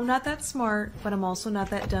 I know I'm not that smart, but I'm also not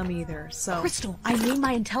that dumb either, so... Crystal, I made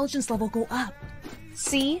my intelligence level go up.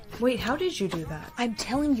 See? Wait, how did you do that? I'm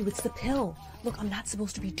telling you, it's the pill. Look, I'm not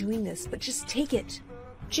supposed to be doing this, but just take it.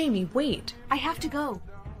 Jamie, wait. I have to go.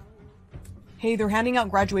 Hey, they're handing out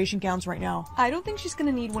graduation gowns right now. I don't think she's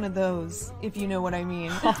gonna need one of those, if you know what I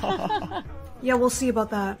mean. Yeah, we'll see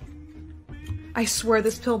about that. I swear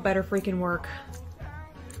this pill better freaking work.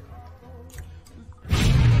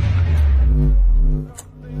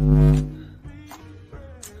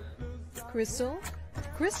 Crystal?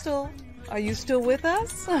 Crystal, are you still with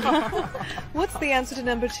us? What's the answer to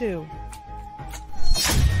number 2?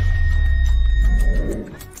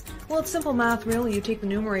 Well, it's simple math, really. You take the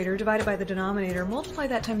numerator, divide it by the denominator, multiply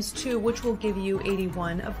that times 2, which will give you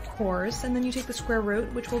 81, of course, and then you take the square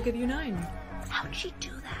root, which will give you 9. How'd she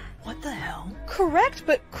do that? What the hell? Correct,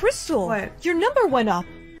 but Crystal! What? Your number went up!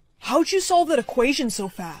 How'd you solve that equation so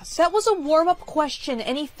fast? That was a warm-up question.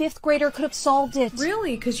 Any 5th grader could have solved it.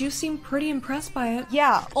 Really? Because you seem pretty impressed by it.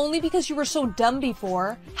 Yeah, only because you were so dumb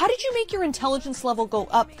before. How did you make your intelligence level go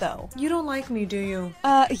up, though? You don't like me, do you?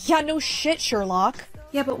 Yeah, no shit, Sherlock.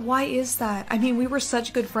 Yeah, but why is that? I mean, we were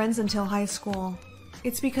such good friends until high school.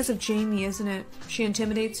 It's because of Jamie, isn't it? She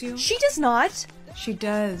intimidates you? She does not! She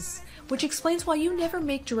does. Which explains why you never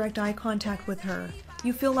make direct eye contact with her.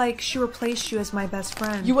 You feel like she replaced you as my best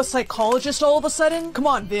friend. You a psychologist all of a sudden? Come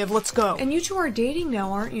on, Viv, let's go. And you two are dating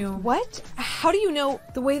now, aren't you? What? How do you know?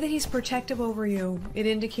 The way that he's protective over you, it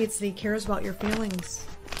indicates that he cares about your feelings.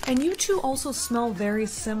 And you two also smell very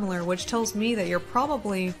similar, which tells me that you're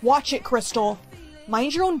probably... Watch it, Crystal.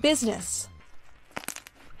 Mind your own business.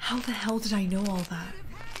 How the hell did I know all that?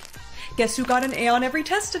 Guess who got an A on every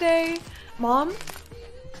test today? Mom?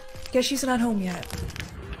 Guess she's not home yet.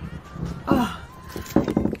 Ugh.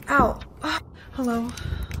 Ow. Hello.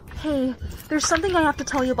 Hey, there's something I have to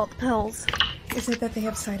tell you about the pills. Is it that they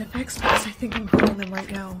have side effects? Because I think I'm feeling them right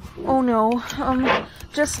now. Oh no.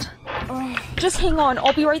 Just hang on.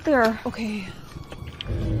 I'll be right there. Okay.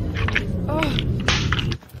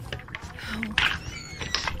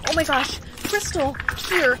 Oh my gosh. Crystal,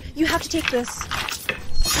 here. You have to take this.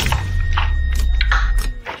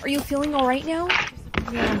 Are you feeling alright now?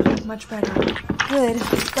 Yeah, much better. Good.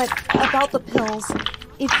 But about the pills,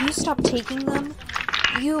 if you stop taking them,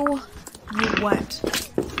 You what?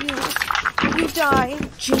 You die.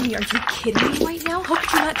 Jamie, are you kidding me right now? How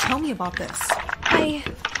could you not tell me about this?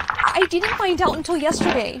 I didn't find out until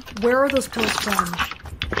yesterday. Where are those pills from?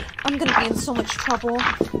 I'm gonna be in so much trouble.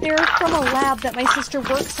 They're from a lab that my sister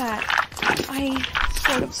works at. I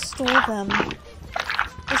sort of stole them.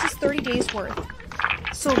 This is 30 days worth.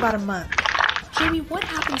 So about a month. Jamie, what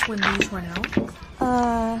happens when these run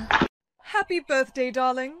out? Happy birthday,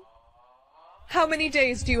 darling. How many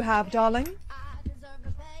days do you have, darling?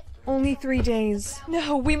 Only 3 days.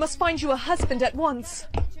 No, we must find you a husband at once.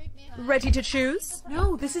 Ready to choose?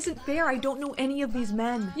 No, this isn't fair. I don't know any of these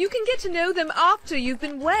men. You can get to know them after you've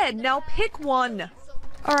been wed. Now pick one.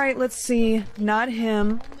 Alright, let's see. Not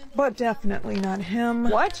him. But definitely not him.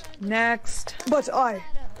 What? Next. But I...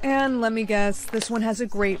 And let me guess, this one has a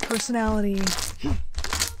great personality.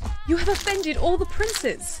 You have offended all the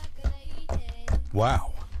princes.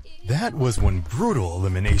 Wow. That was one brutal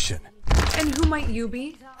elimination. And who might you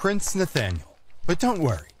be? Prince Nathaniel. But don't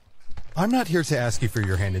worry. I'm not here to ask you for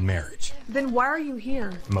your hand in marriage. Then why are you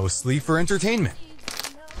here? Mostly for entertainment.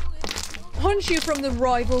 Aren't you from the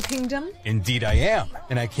rival kingdom? Indeed I am,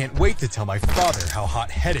 and I can't wait to tell my father how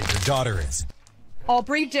hot-headed your daughter is.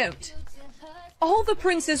 Aubrey, don't. All the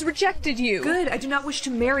princes rejected you. Good, I do not wish to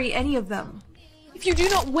marry any of them. If you do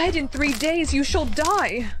not wed in 3 days, you shall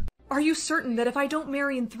die. Are you certain that if I don't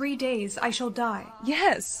marry in 3 days, I shall die?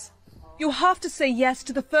 Yes. You'll have to say yes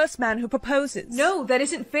to the first man who proposes. No, that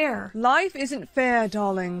isn't fair. Life isn't fair,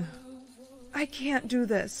 darling. I can't do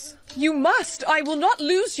this. You must! I will not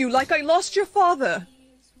lose you like I lost your father.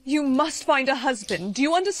 You must find a husband. Do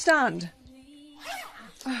you understand?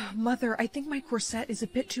 Mother, I think my corset is a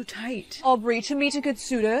bit too tight. Aubrey, to meet a good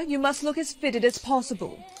suitor, you must look as fitted as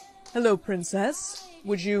possible. Hello, princess.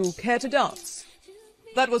 Would you care to dance?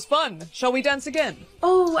 That was fun. Shall we dance again?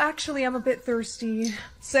 Oh, actually, I'm a bit thirsty.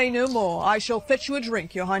 Say no more. I shall fetch you a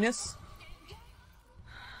drink, your highness.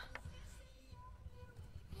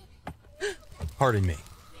 Pardon me.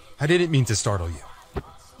 I didn't mean to startle you.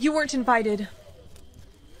 You weren't invited.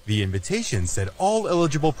 The invitation said all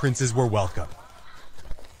eligible princes were welcome.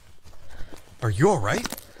 Are you alright?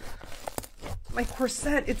 My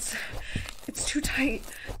corset, it's too tight.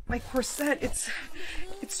 My corset, it's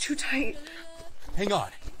too tight. Hang on,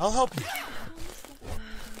 I'll help you.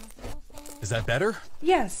 Is that better?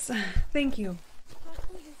 Yes, thank you.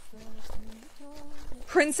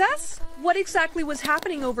 Princess? What exactly was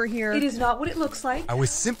happening over here? It is not what it looks like. I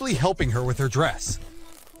was simply helping her with her dress.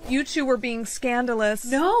 You two were being scandalous.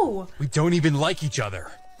 No! We don't even like each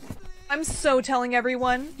other. I'm so telling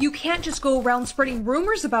everyone. You can't just go around spreading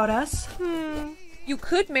rumors about us. You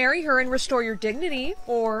could marry her and restore your dignity,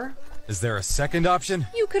 or... Is there a second option?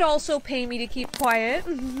 You could also pay me to keep quiet.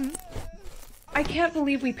 I can't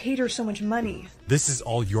believe we paid her so much money. This is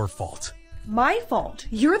all your fault. My fault?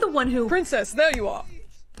 You're the one who... Princess, there you are.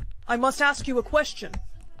 I must ask you a question.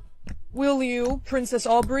 Will you, Princess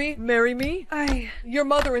Aubrey, marry me? Your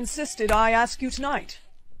mother insisted I ask you tonight.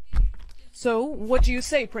 So, what do you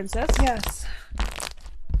say, Princess? Yes.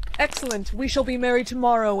 Excellent. We shall be married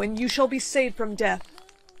tomorrow, and you shall be saved from death.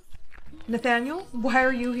 Nathaniel, why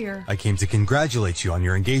are you here? I came to congratulate you on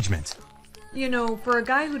your engagement. You know, for a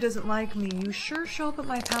guy who doesn't like me, you sure show up at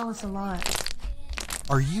my palace a lot.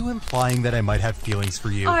 Are you implying that I might have feelings for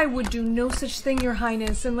you? I would do no such thing, Your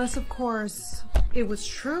Highness, unless, of course, it was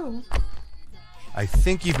true. I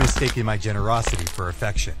think you've mistaken my generosity for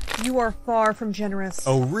affection. You are far from generous.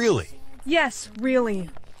 Oh, really? Yes, really.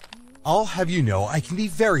 I'll have you know I can be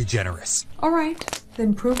very generous. All right,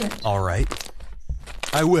 then prove it. All right.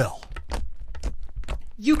 I will.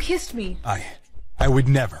 You kissed me. I would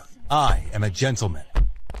never. I am a gentleman.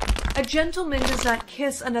 A gentleman does not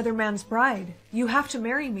kiss another man's bride. You have to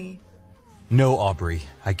marry me. No, Aubrey,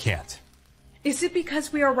 I can't. Is it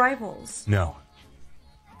because we are rivals? No.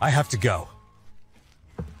 I have to go.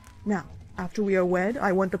 Now, after we are wed,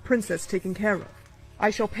 I want the princess taken care of.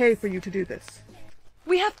 I shall pay for you to do this.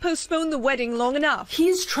 We have postponed the wedding long enough.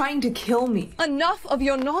 He's trying to kill me. Enough of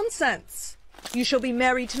your nonsense. You shall be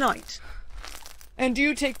married tonight. And do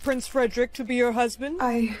you take Prince Frederick to be your husband?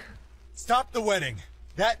 Stop the wedding.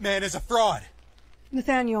 That man is a fraud.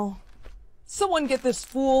 Nathaniel, someone get this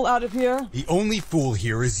fool out of here. The only fool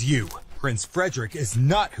here is you. Prince Frederick is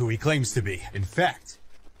not who he claims to be. In fact,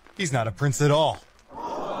 he's not a prince at all.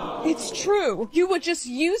 It's true. You were just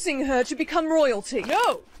using her to become royalty.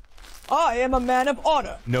 No! I am a man of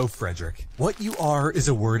honor. No, Frederick. What you are is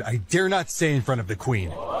a word I dare not say in front of the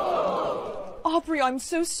Queen. Aubrey, I'm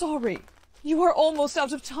so sorry. You are almost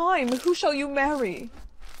out of time. Who shall you marry?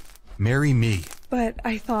 Marry me. But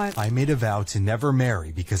I thought... I made a vow to never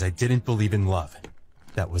marry because I didn't believe in love.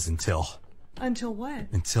 That was until... Until what?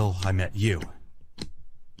 Until I met you.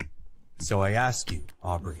 So I ask you,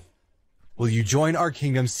 Aubrey, will you join our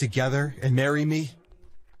kingdoms together and marry me?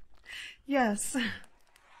 Yes.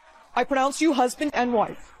 I pronounce you husband and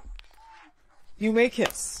wife. You may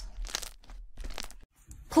kiss.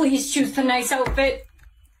 Please choose the nice outfit.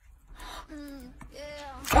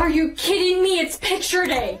 Are you kidding me? It's picture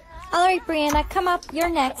day. All right, Brianna, come up. You're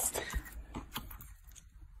next.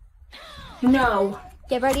 No.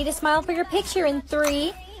 Get ready to smile for your picture in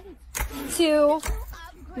 3, 2,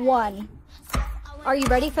 1. Are you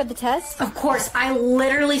ready for the test? Of course. I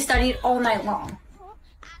literally studied all night long.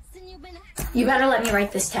 You better let me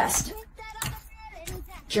write this test.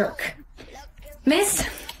 Jerk. Miss,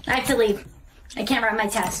 I have to leave. I can't write my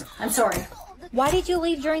test. I'm sorry. Why did you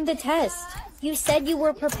leave during the test? You said you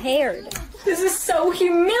were prepared. This is so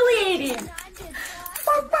humiliating.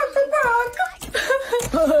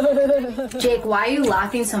 Jake, why are you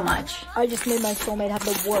laughing so much? I just made my soulmate have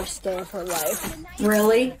the worst day of her life.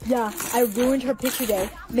 Really? Yeah, I ruined her picture day,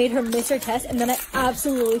 made her miss her test, and then I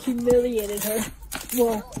absolutely humiliated her.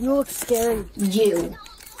 Whoa, you look scary. You.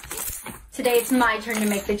 Today it's my turn to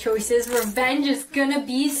make the choices. Revenge is gonna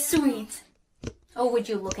be sweet. Oh, would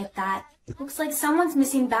you look at that? Looks like someone's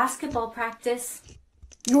missing basketball practice.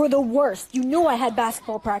 You're the worst. You knew I had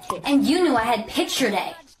basketball practice. And you knew I had picture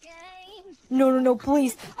day. No,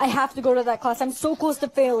 please. I have to go to that class. I'm so close to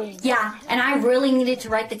failing. Yeah, and I really needed to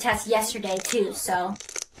write the test yesterday too, so.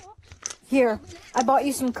 Here, I bought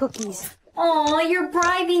you some cookies. Aw, you're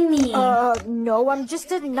bribing me. No, I'm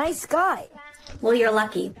just a nice guy. Well, you're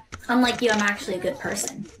lucky. Unlike you, I'm actually a good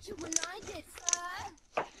person.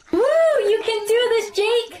 Woo! You can do this,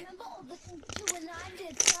 Jake!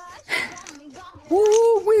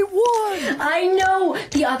 Woo, we won! I know!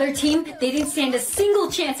 The other team, they didn't stand a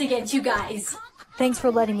single chance against you guys. Thanks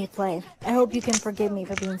for letting me play. I hope you can forgive me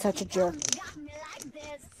for being such a jerk.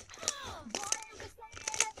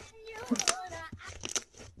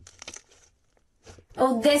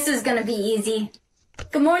 Oh, this is gonna be easy.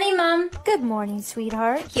 Good morning, Mom. Good morning,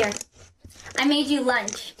 sweetheart. Here. I made you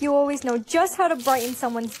lunch. You always know just how to brighten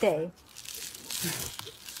someone's day.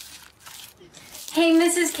 Hey,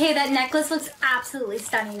 Mrs. K, that necklace looks absolutely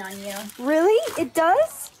stunning on you. Really? It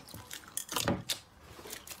does?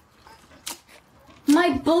 My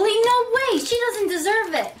bully? No way! She doesn't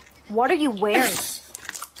deserve it. What are you wearing?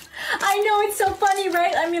 I know, it's so funny,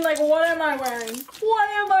 right? I mean, like, what am I wearing? What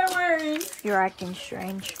am I wearing? You're acting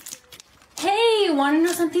strange. Hey, want to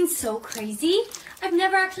know something so crazy? I've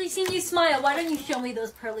never actually seen you smile. Why don't you show me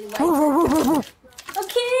those pearly whites?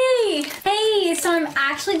 Okay. Hey, so I'm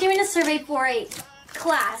actually doing a survey for a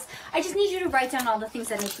class. I just need you to write down all the things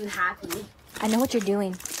that make you happy. I know what you're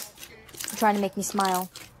doing. You're trying to make me smile.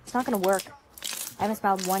 It's not going to work. I haven't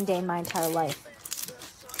smiled one day in my entire life.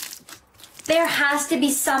 There has to be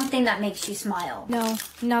something that makes you smile. No,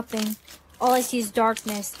 nothing. All I see is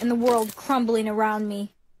darkness and the world crumbling around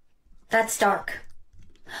me. That's dark.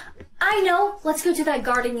 I know. Let's go to that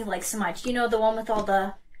garden you like so much. You know, the one with all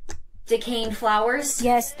the decaying flowers?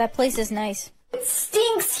 Yes, that place is nice. It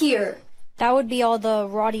stinks here. That would be all the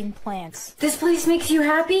rotting plants. This place makes you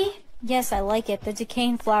happy? Yes, I like it. The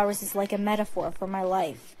decaying flowers is like a metaphor for my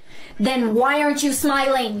life. Then why aren't you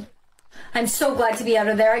smiling? I'm so glad to be out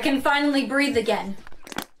of there. I can finally breathe again.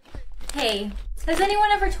 Hey, has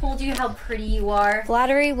anyone ever told you how pretty you are?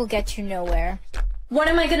 Flattery will get you nowhere. What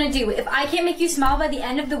am I gonna do? If I can't make you smile by the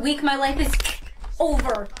end of the week, my life is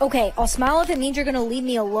over. Okay, I'll smile if it means you're gonna leave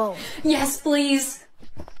me alone. Yes, please.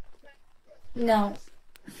 No.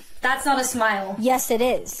 That's not a smile. Yes, it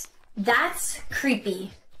is. That's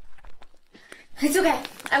creepy. It's okay.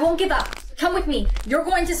 I won't give up. Come with me. You're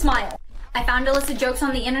going to smile. I found a list of jokes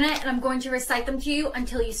on the internet and I'm going to recite them to you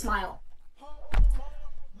until you smile.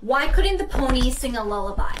 Why couldn't the pony sing a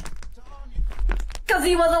lullaby? 'Cause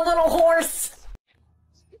he was a little horse.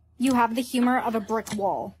 You have the humor of a brick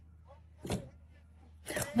wall.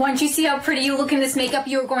 Once you see how pretty you look in this makeup,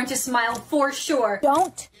 you're going to smile for sure.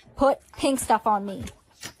 Don't put pink stuff on me.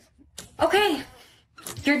 Okay.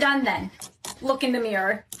 You're done then. Look in the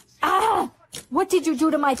mirror. Ah! What did you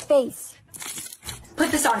do to my face?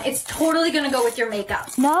 Put this on. It's totally gonna go with your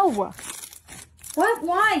makeup. No. What?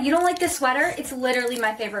 Why? You don't like this sweater? It's literally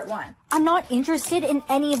my favorite one. I'm not interested in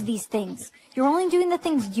any of these things. You're only doing the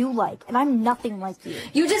things you like, and I'm nothing like you.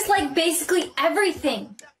 You just like basically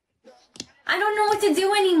everything. I don't know what to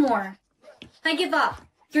do anymore. I give up.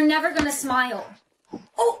 You're never gonna smile.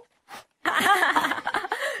 Oh!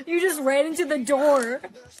 You just ran into the door.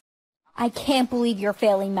 I can't believe you're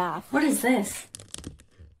failing math. What is this?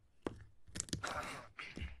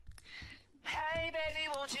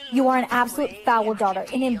 You are an absolute foul daughter,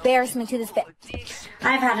 an embarrassment to this family.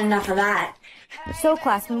 I've had enough of that. So,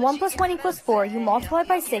 class, when 1 + 1 = 4, you multiply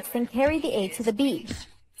by 6, then carry the a to the b.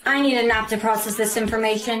 I need a nap to process this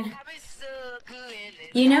information.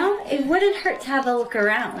 You know, it wouldn't hurt to have a look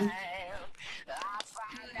around.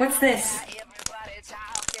 What's this?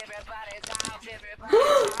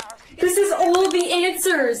 This is all the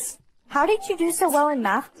answers! How did you do so well in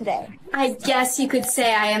math today? I guess you could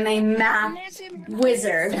say I am a math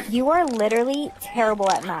wizard. You are literally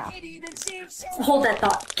terrible at math. Hold that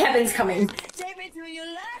thought. Kevin's coming.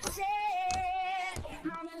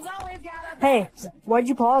 Hey, why'd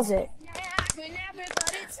you pause it?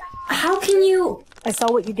 How can you... I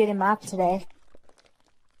saw what you did in math today.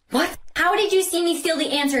 What? How did you see me steal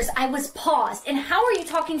the answers? I was paused. And how are you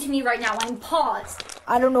talking to me right now? I'm paused.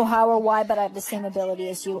 I don't know how or why, but I have the same ability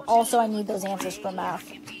as you. Also, I need those answers for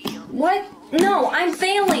math. What? No, I'm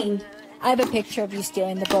failing. I have a picture of you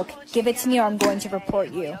stealing the book. Give it to me or I'm going to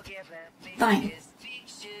report you. Fine.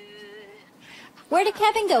 Where did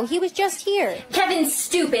Kevin go? He was just here. Kevin's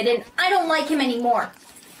stupid and I don't like him anymore.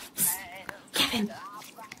 Kevin.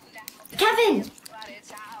 Kevin!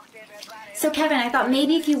 So Kevin, I thought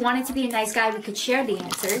maybe if you wanted to be a nice guy, we could share the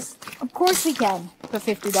answers. Of course we can, for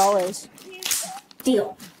 $50.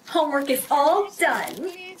 Deal. Homework is all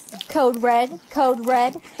done. Code red, code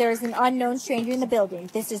red. There is an unknown stranger in the building.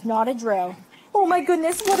 This is not a drill. Oh my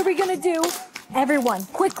goodness, what are we gonna do? Everyone,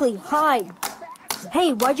 quickly, hide.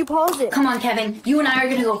 Hey, why'd you pause it? Come on, Kevin. You and I are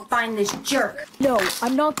gonna go find this jerk. No,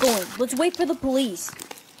 I'm not going. Let's wait for the police.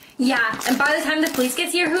 Yeah, and by the time the police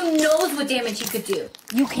gets here, who knows what damage he could do.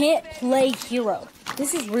 You can't play hero.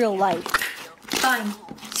 This is real life. Fine.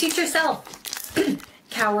 Suit yourself.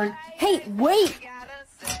 Coward. Hey, wait!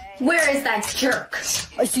 Where is that jerk?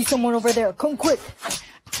 I see someone over there. Come quick.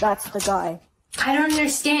 That's the guy. I don't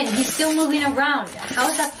understand. He's still moving around.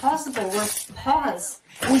 How is that possible? We're paused.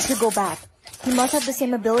 We should go back. He must have the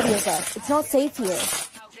same ability as us. It's not safe here.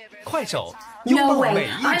 快手， No 拥抱 way. 每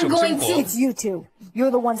一 I'm 种 going 生 to... 活。 It's you two.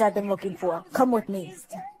 You're the ones I've been looking for. Come with me.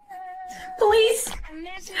 Police!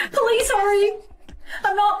 Police, hurry!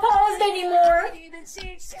 I'm not paused anymore.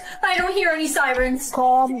 I don't hear any sirens.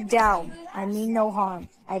 Calm down. I mean no harm.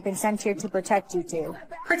 I've been sent here to protect you two.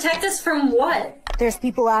 Protect us from what? There's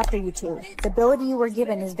people after you two. The ability you were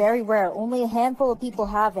given is very rare. Only a handful of people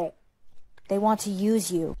have it. They want to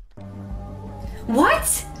use you.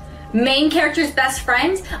 What? Main character's best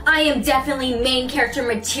friend? I am definitely main character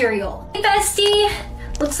material. Hey, bestie!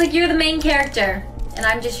 Looks like you're the main character, and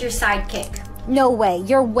I'm just your sidekick. No way.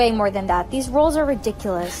 You're way more than that. These roles are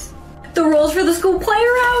ridiculous. The roles for the school play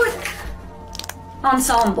are out!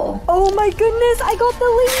 Ensemble. Oh my goodness, I got the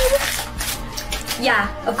lead! Yeah,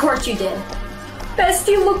 of course you did.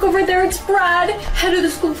 Bestie, look over there, it's Brad, head of the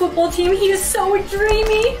school football team. He is so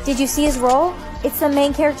dreamy. Did you see his role? It's the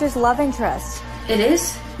main character's love interest. It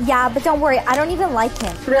is? Yeah, but don't worry, I don't even like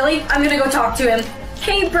him. Really? I'm gonna go talk to him.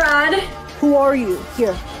 Hey, Brad. Who are you?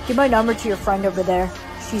 Here, give my number to your friend over there.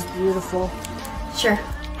 She's beautiful. Sure.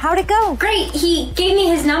 How'd it go? Great, he gave me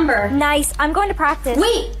his number. Nice, I'm going to practice.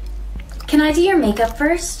 Wait! Can I do your makeup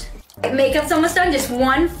first? Makeup's almost done, just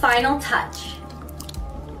one final touch.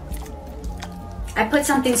 I put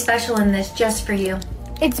something special in this just for you.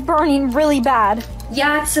 It's burning really bad.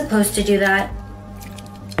 Yeah, it's supposed to do that.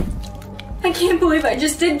 I can't believe I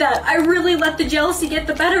just did that. I really let the jealousy get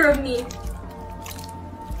the better of me.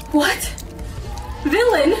 What?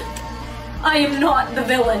 Villain? I am not the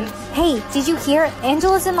villain. Hey, did you hear?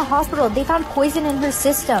 Angela's in the hospital. They found poison in her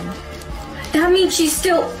system. That means she's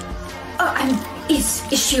still... Is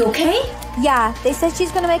she okay? Yeah, they said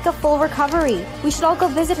she's gonna make a full recovery. We should all go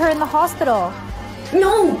visit her in the hospital.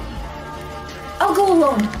 No! I'll go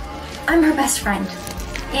alone. I'm her best friend.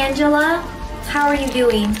 Angela, how are you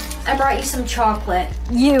doing? I brought you some chocolate.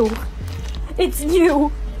 You. It's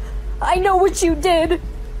you. I know what you did.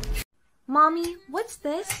 Mommy, what's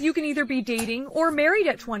this? You can either be dating or married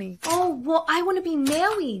at 20. Oh, well, I want to be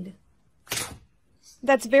married.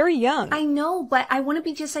 That's very young. I know, but I want to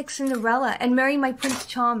be just like Cinderella and marry my Prince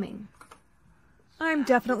Charming. I'm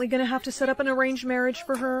definitely gonna have to set up an arranged marriage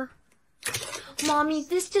for her. Mommy,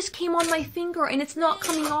 this just came on my finger and it's not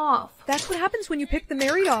coming off. That's what happens when you pick the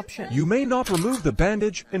married option. You may not remove the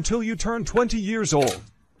bandage until you turn 20 years old.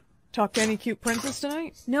 Talk to any cute princess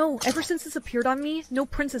tonight? No, ever since this appeared on me, no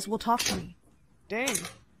princess will talk to me. Dang.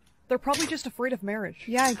 They're probably just afraid of marriage.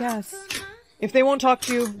 Yeah, I guess. If they won't talk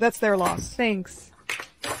to you, that's their loss. Thanks.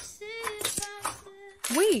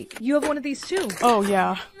 Wait, you have one of these too. Oh,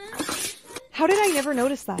 yeah. How did I never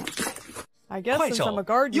notice that? I guess 快 since 手， I'm a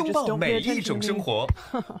guard, you 拥 just 抱 don't 每 pay 一 attention 种 to 生 me. 活。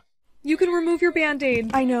 You can remove your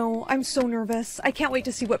band-aid. I know, I'm so nervous. I can't wait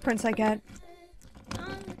to see what prince I get.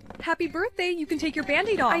 Happy birthday, you can take your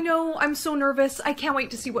band-aid off. I know, I'm so nervous. I can't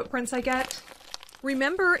wait to see what prince I get.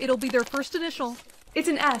 Remember, it'll be their first initial. It's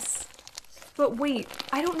an S. But wait,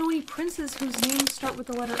 I don't know any princes whose names start with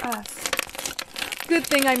the letter S. Good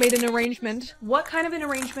thing I made an arrangement. What kind of an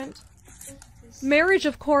arrangement? Marriage,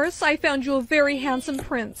 of course. I found you a very handsome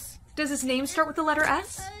prince. Does his name start with the letter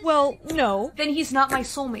S? Well, no. Then he's not my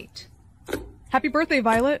soulmate. Happy birthday,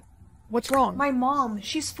 Violet. What's wrong? My mom.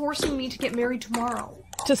 She's forcing me to get married tomorrow.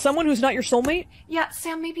 To someone who's not your soulmate? Yeah,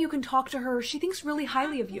 Sam, maybe you can talk to her. She thinks really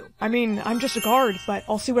highly of you. I mean, I'm just a guard, but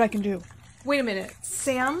I'll see what I can do. Wait a minute.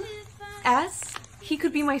 Sam? S? He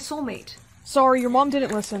could be my soulmate. Sorry, your mom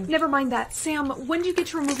didn't listen. Never mind that. Sam, when do you get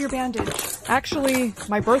to remove your bandage? Actually,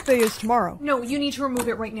 my birthday is tomorrow. No, you need to remove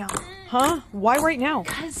it right now. Huh? Why right now?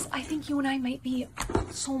 Because I think you and I might be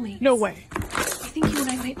soulmates. No way. I think you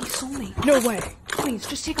and I might be soulmates. No way. Please,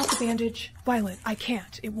 just take off the bandage. Violet, I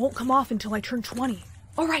can't. It won't come off until I turn 20.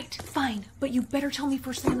 Alright, fine. But you better tell me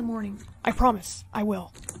first thing in the morning. I promise. I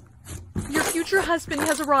will. Your future husband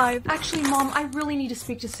has arrived. Actually, Mom, I really need to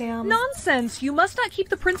speak to Sam. Nonsense! You must not keep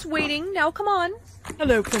the prince waiting. Now come on.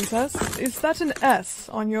 Hello, princess. Is that an S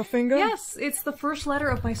on your finger? Yes, it's the first letter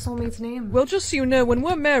of my soulmate's name. Well, just so you know, when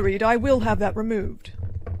we're married, I will have that removed.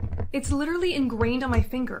 It's literally ingrained on my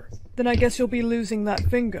finger. Then I guess you'll be losing that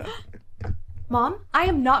finger. Mom, I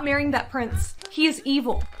am not marrying that prince. He is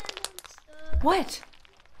evil. What?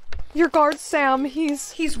 Your guard, Sam,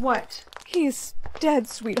 he's what? He's dead,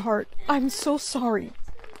 sweetheart. I'm so sorry.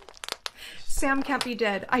 Sam can't be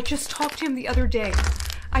dead. I just talked to him the other day.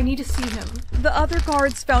 I need to see him. The other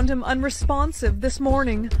guards found him unresponsive this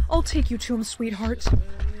morning. I'll take you to him, sweetheart.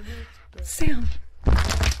 Sam,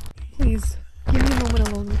 please, give me a moment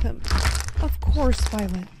alone with him. Of course,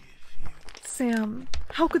 Violet. Sam,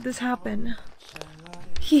 how could this happen?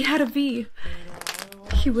 He had a V.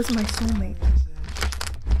 He was my soulmate.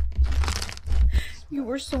 You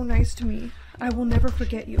were so nice to me. I will never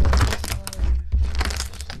forget you.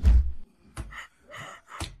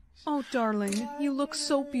 Oh, darling, you look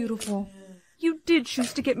so beautiful. You did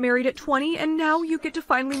choose to get married at 20, and now you get to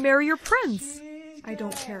finally marry your prince. I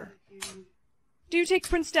don't care. Do you take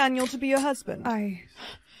Prince Daniel to be your husband?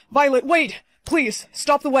 Violet, wait! Please,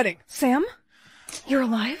 stop the wedding. Sam? You're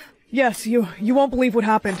alive? Yes, you won't believe what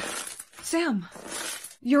happened. Sam,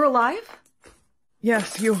 you're alive?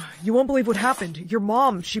 Yes, you won't believe what happened. Your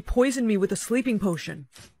mom, she poisoned me with a sleeping potion.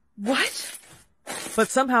 What? But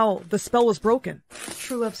somehow, the spell was broken.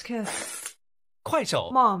 True love's kiss. 快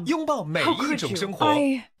手 Mom, 拥抱每 how 一 could 种 you? 生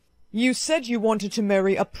活。 You said you wanted to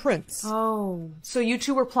marry a prince. Oh, so you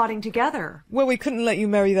two were plotting together. Well, we couldn't let you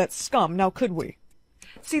marry that scum, now could we?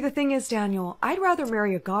 See, the thing is, Daniel, I'd rather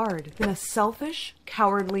marry a guard than a selfish,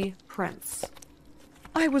 cowardly prince.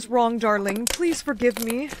 I was wrong, darling. Please forgive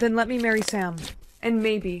me. Then let me marry Sam. And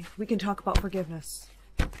maybe we can talk about forgiveness.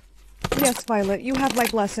 Yes, Violet, you have my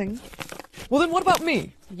blessing. Well, then what about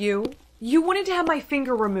me? You? You wanted to have my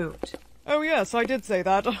finger removed. Oh, yes, I did say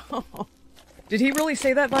that. Did he really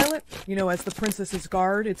say that, Violet? You know, as the princess's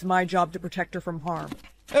guard, it's my job to protect her from harm.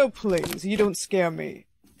 Oh, please, you don't scare me.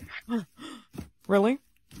 Really?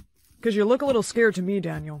 Because you look a little scared to me,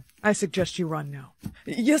 Daniel. I suggest you run now.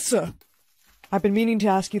 Yes, sir. I've been meaning to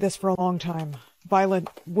ask you this for a long time. Violet,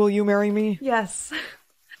 will you marry me? Yes.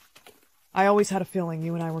 I always had a feeling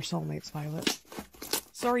you and I were soulmates, Violet.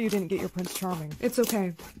 Sorry you didn't get your Prince Charming. It's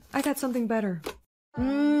okay. I got something better.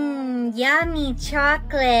 Mmm, yummy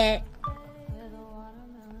chocolate.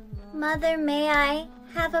 Mother, may I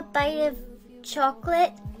have a bite of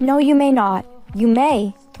chocolate? No, you may not. You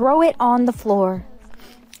may. Throw it on the floor.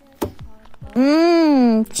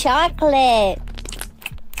 Mmm, chocolate.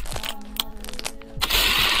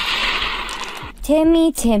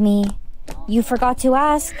 Timmy, you forgot to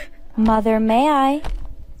ask. Mother, may I?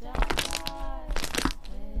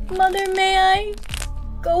 Mother, may I?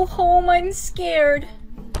 Go home, I'm scared.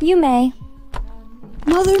 You may.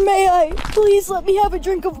 Mother, may I? Please let me have a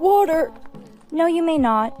drink of water. No, you may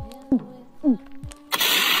not.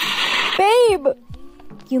 Babe!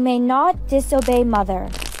 You may not disobey Mother.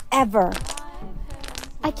 Ever.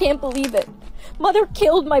 I can't believe it. Mother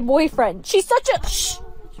killed my boyfriend. She's such a... Shh!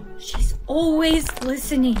 She's always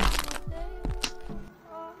listening.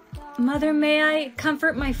 Mother, may I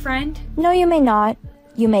comfort my friend? No, you may not.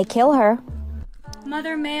 You may kill her.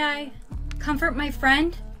 Mother, may I comfort my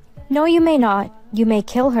friend? No, you may not. You may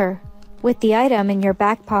kill her. With the item in your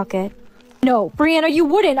back pocket. No, Brianna, you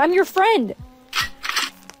wouldn't. I'm your friend.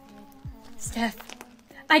 Steph,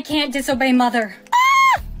 I can't disobey Mother.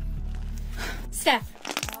 Ah! Steph,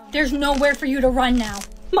 there's nowhere for you to run now.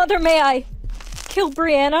 Mother, may I kill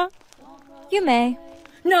Brianna? You may.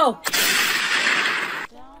 No!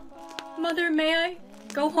 Mother, may I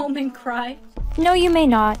go home and cry? No, you may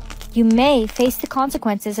not. You may face the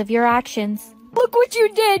consequences of your actions. Look what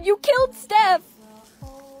you did! You killed Steph!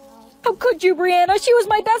 How could you, Brianna? She was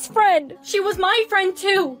my best friend! She was my friend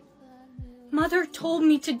too! Mother told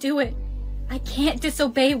me to do it. I can't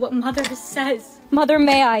disobey what Mother says. Mother,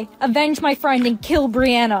 may I avenge my friend and kill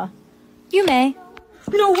Brianna? You may.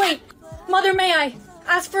 No, wait! Mother, may I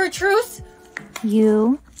ask for a truce?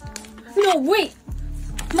 You? No, wait!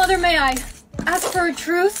 Mother, may I ask for a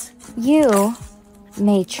truce? You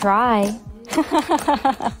may try.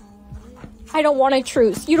 I don't want a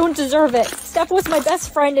truce. You don't deserve it. Steph was my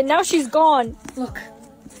best friend and now she's gone. Look,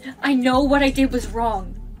 I know what I did was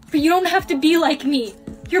wrong, but you don't have to be like me.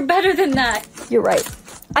 You're better than that. You're right.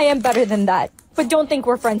 I am better than that. But don't think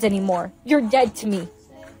we're friends anymore. You're dead to me.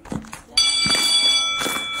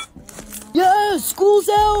 Yeah, school's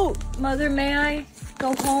out! Mother, may I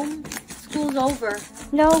go home? School's over.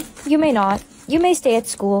 No, you may not. You may stay at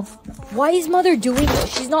school. Why is Mother doing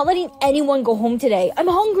this? She's not letting anyone go home today. I'm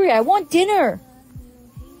hungry. I want dinner.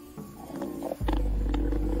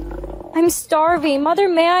 I'm starving. Mother,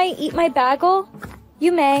 may I eat my bagel?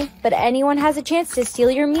 You may, but anyone has a chance to steal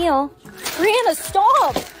your meal. Brianna,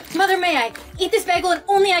 stop! Mother, may I eat this bagel and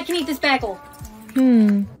only I can eat this bagel?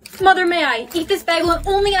 Mother, may I eat this bagel and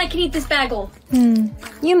only I can eat this bagel?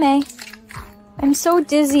 You may. I'm so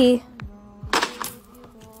dizzy.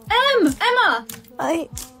 Emma!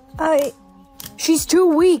 She's too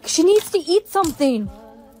weak. She needs to eat something.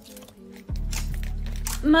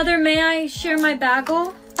 Mother, may I share my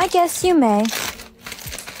bagel? I guess you may.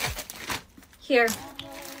 Here.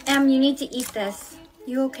 Em, you need to eat this.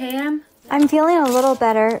 You okay, Em? I'm feeling a little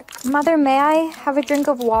better. Mother, may I have a drink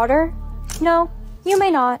of water? No, you may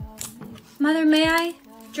not. Mother, may I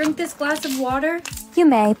drink this glass of water? You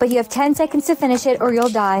may, but you have 10 seconds to finish it or you'll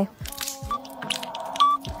die.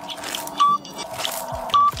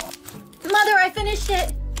 Mother, I finished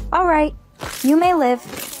it! All right, you may live.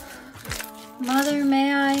 Mother,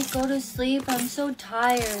 may I go to sleep? I'm so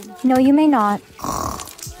tired. No, you may not.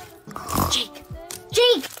 Jake!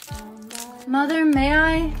 Jake! Mother, may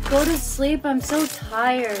I go to sleep? I'm so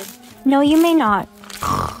tired. No, you may not.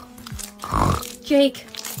 Jake!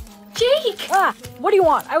 Jake! Ah, what do you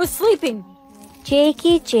want? I was sleeping.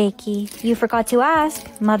 Jakey, you forgot to ask.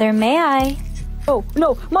 Mother, may I? Oh,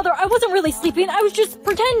 no, Mother, I wasn't really sleeping. I was just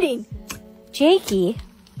pretending. Jakey,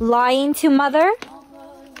 lying to Mother?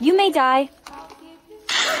 You may die.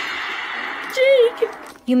 Jake!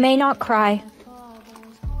 You may not cry.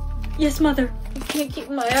 Yes, Mother. I can't keep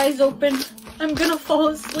my eyes open. I'm gonna fall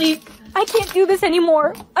asleep. I can't do this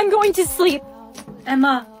anymore. I'm going to sleep.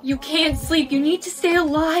 Emma, you can't sleep. You need to stay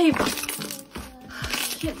alive. I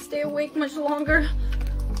can't stay awake much longer.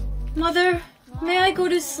 Mother, may I go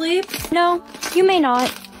to sleep? No, you may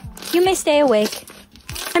not. You may stay awake.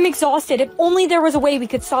 I'm exhausted. If only there was a way we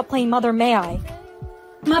could stop playing Mother, may I?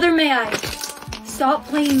 Mother, may I? Stop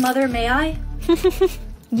playing Mother, may I?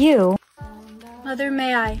 You. Mother,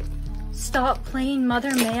 may I? Stop playing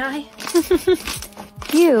Mother, may I?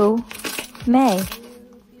 You may.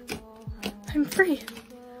 I'm free.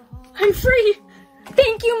 I'm free!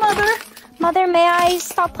 Thank you, Mother! Mother, may I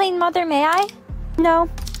stop playing Mother, may I? No,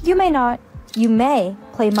 you may not. You may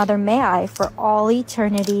play Mother, may I for all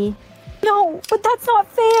eternity. No, but that's not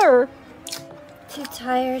fair. Too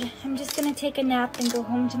tired. I'm just gonna take a nap and go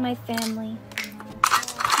home to my family.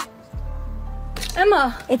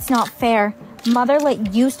 Emma! It's not fair. Mother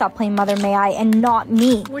let you stop playing Mother, may I, and not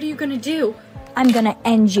me. What are you gonna do? I'm gonna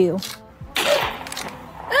end you.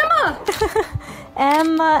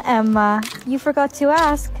 Emma! Emma, you forgot to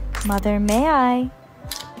ask. Mother, may I?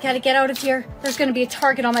 I gotta get out of here. There's gonna be a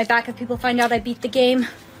target on my back if people find out I beat the game.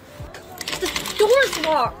 The door's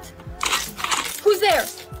locked. Who's there?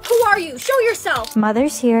 Who are you? Show yourself.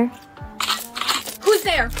 Mother's here. Who's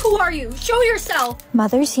there? Who are you? Show yourself.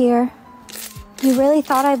 Mother's here. You really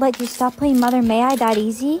thought I'd let you stop playing Mother, may I that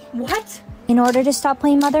easy? What? In order to stop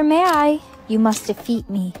playing Mother, may I, you must defeat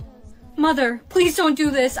me. Mother, please don't do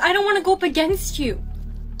this. I don't want to go up against you.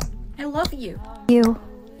 I love you.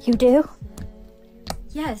 You do?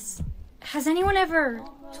 Yes. Has anyone ever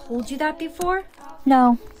told you that before?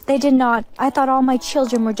 No, they did not. I thought all my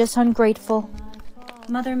children were just ungrateful.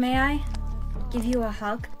 Mother, may I give you a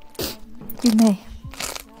hug? You may.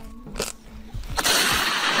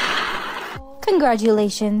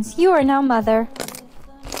 Congratulations, you are now Mother.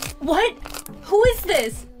 What? Who is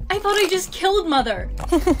this? I thought I just killed Mother.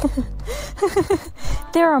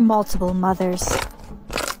 There are multiple mothers.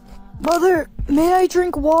 Mother, may I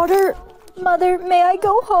drink water? Mother, may I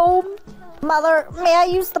go home? Mother, may I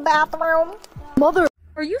use the bathroom? Mother,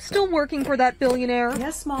 are you still working for that billionaire?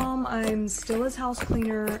 Yes, Mom, I'm still his house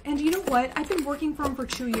cleaner. And you know what? I've been working for him for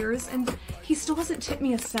 2 years, and he still hasn't tipped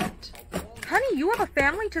me a cent. Honey, you have a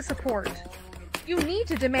family to support. You need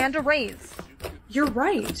to demand a raise. You're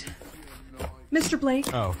right. Mr.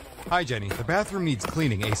 Blake? Oh, hi Jenny. The bathroom needs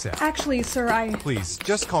cleaning ASAP. Actually, sir, Please,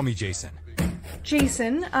 just call me Jason.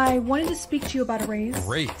 Jason, I wanted to speak to you about a raise. A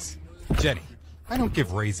raise? Jenny, I don't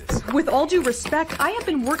give raises. With all due respect, I have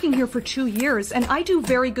been working here for 2 years, and I do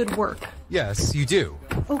very good work. Yes, you do.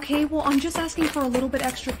 Okay, well, I'm just asking for a little bit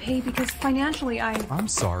extra pay because financially I'm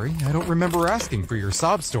sorry, I don't remember asking for your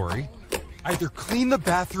sob story. Either clean the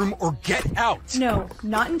bathroom or get out! No,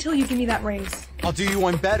 not until you give me that raise. I'll do you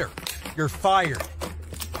one better. You're fired.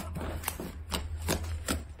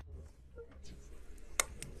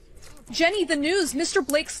 Jenny, the news. Mr.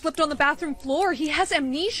 Blake slipped on the bathroom floor. He has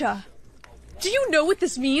amnesia. Do you know what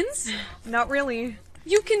this means? Not really.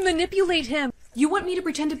 You can manipulate him. You want me to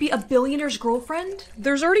pretend to be a billionaire's girlfriend?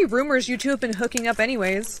 There's already rumors you two have been hooking up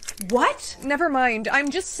anyways. What? Never mind. I'm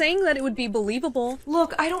just saying that it would be believable.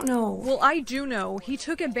 Look, I don't know. Well, I do know. He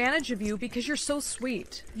took advantage of you because you're so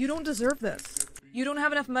sweet. You don't deserve this. You don't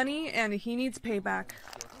have enough money, and he needs payback.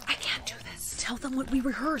 I can't do this. Tell them what we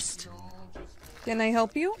rehearsed. Can I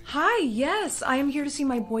help you? Hi, yes. I am here to see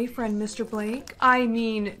my boyfriend, Mr. Blake. I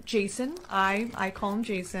mean, Jason. I call him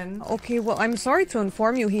Jason. Okay, well, I'm sorry to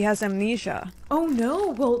inform you he has amnesia. Oh, no.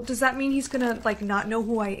 Well, does that mean he's gonna, not know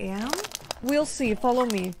who I am? We'll see. Follow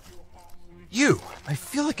me. You! I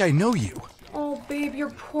feel like I know you. Oh, babe, your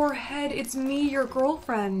poor head. It's me, your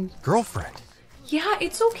girlfriend. Girlfriend? Yeah,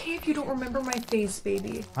 it's okay if you don't remember my face,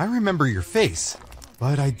 baby. I remember your face,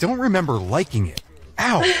 but I don't remember liking it.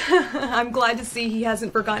 Ow! I'm glad to see he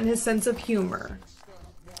hasn't forgotten his sense of humor.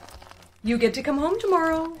 You get to come home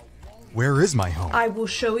tomorrow. Where is my home? I will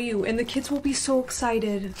show you, and the kids will be so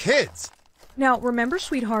excited. Kids? Now, remember,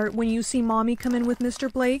 sweetheart, when you see Mommy come in with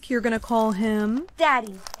Mr. Blake, you're gonna call him...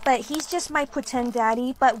 Daddy. But he's just my pretend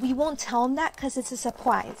daddy, but we won't tell him that because it's a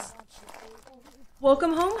surprise.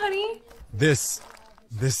 Welcome home, honey. This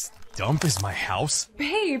dump is my house?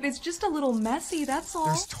 Babe, it's just a little messy, that's all.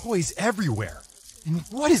 There's toys everywhere. And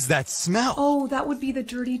what is that smell? Oh, that would be the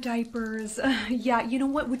dirty diapers. Yeah, you know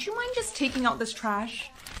what? Would you mind just taking out this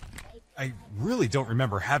trash? I really don't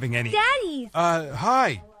remember having any... Daddy!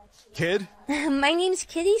 Hi, kid. My name's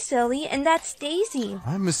Kitty, silly, and that's Daisy.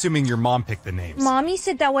 I'm assuming your mom picked the names. Mommy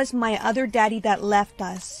said that was my other daddy that left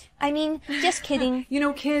us. I mean, just kidding. You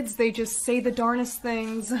know, kids, they just say the darnest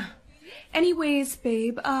things. Anyways,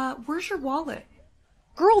 babe, where's your wallet?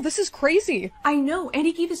 Girl, this is crazy. I know, and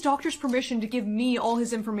he gave his doctor's permission to give me all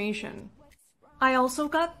his information. I also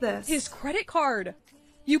got this. His credit card.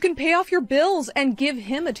 You can pay off your bills and give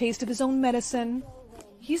him a taste of his own medicine.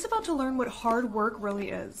 He's about to learn what hard work really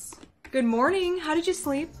is. Good morning. How did you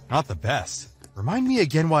sleep? Not the best. Remind me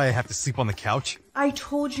again why I have to sleep on the couch? I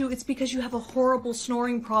told you it's because you have a horrible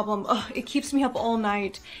snoring problem. Ugh, it keeps me up all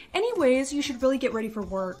night. Anyways, you should really get ready for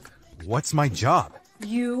work. What's my job?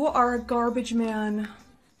 You are a garbage man.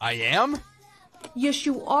 I am? Yes,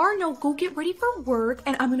 you are. Now go get ready for work,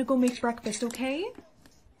 and I'm gonna go make breakfast, okay?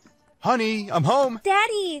 Honey, I'm home.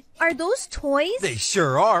 Daddy, are those toys? They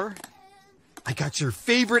sure are. I got your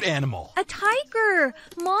favorite animal. A tiger.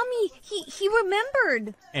 Mommy, he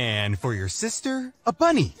remembered. And for your sister, a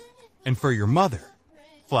bunny. And for your mother,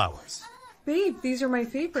 flowers. Babe, these are my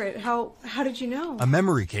favorite. How did you know? A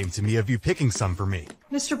memory came to me of you picking some for me.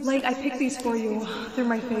 Mr. Blake, I picked these for you. They're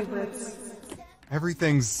my favorites.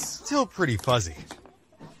 Everything's still pretty fuzzy.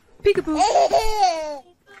 Peekaboo.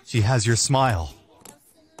 She has your smile.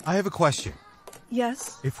 I have a question.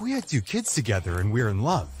 Yes? If we had 2 kids together and we're in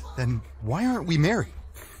love, then why aren't we married?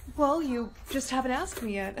 Well, you just haven't asked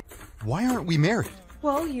me yet. Why aren't we married?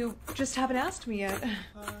 Well, you just haven't asked me yet.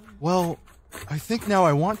 Well, I think now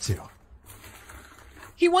I want to.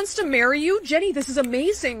 He wants to marry you? Jenny, this is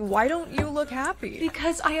amazing. Why don't you look happy?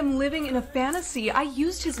 Because I am living in a fantasy. I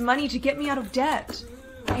used his money to get me out of debt.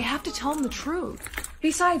 I have to tell him the truth.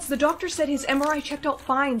 Besides, the doctor said his MRI checked out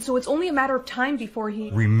fine, so it's only a matter of time before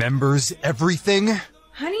he... Remembers everything?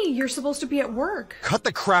 Honey, you're supposed to be at work. Cut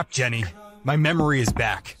the crap, Jenny. My memory is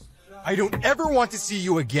back. I don't ever want to see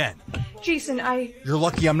you again. Jason, You're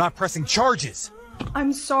lucky I'm not pressing charges.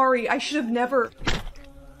 I'm sorry. I should have never...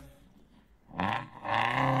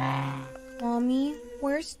 Mommy,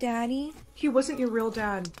 where's Daddy? He wasn't your real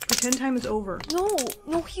dad. Pretend time is over.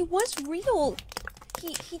 No, he was real.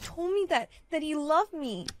 He told me that he loved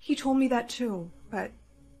me. He told me that too, but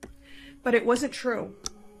it wasn't true.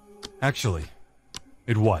 Actually,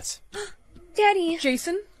 it was. Daddy!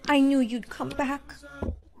 Jason? I knew you'd come back.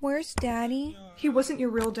 Where's Daddy? He wasn't your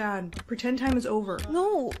real dad. Pretend time is over.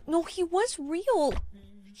 No, he was real.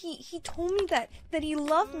 He told me that he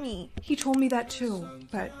loved me. He told me that too,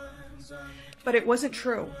 but it wasn't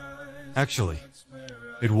true. Actually,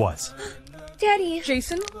 it was. Daddy.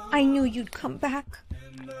 Jason? I knew you'd come back.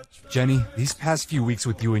 Jenny, these past few weeks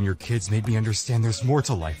with you and your kids made me understand there's more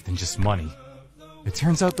to life than just money. It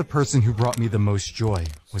turns out the person who brought me the most joy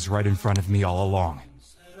was right in front of me all along.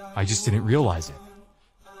 I just didn't realize it.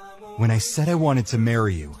 When I said I wanted to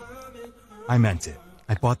marry you, I meant it.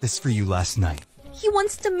 I bought this for you last night. He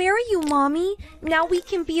wants to marry you, Mommy. Now we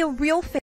can be a real family.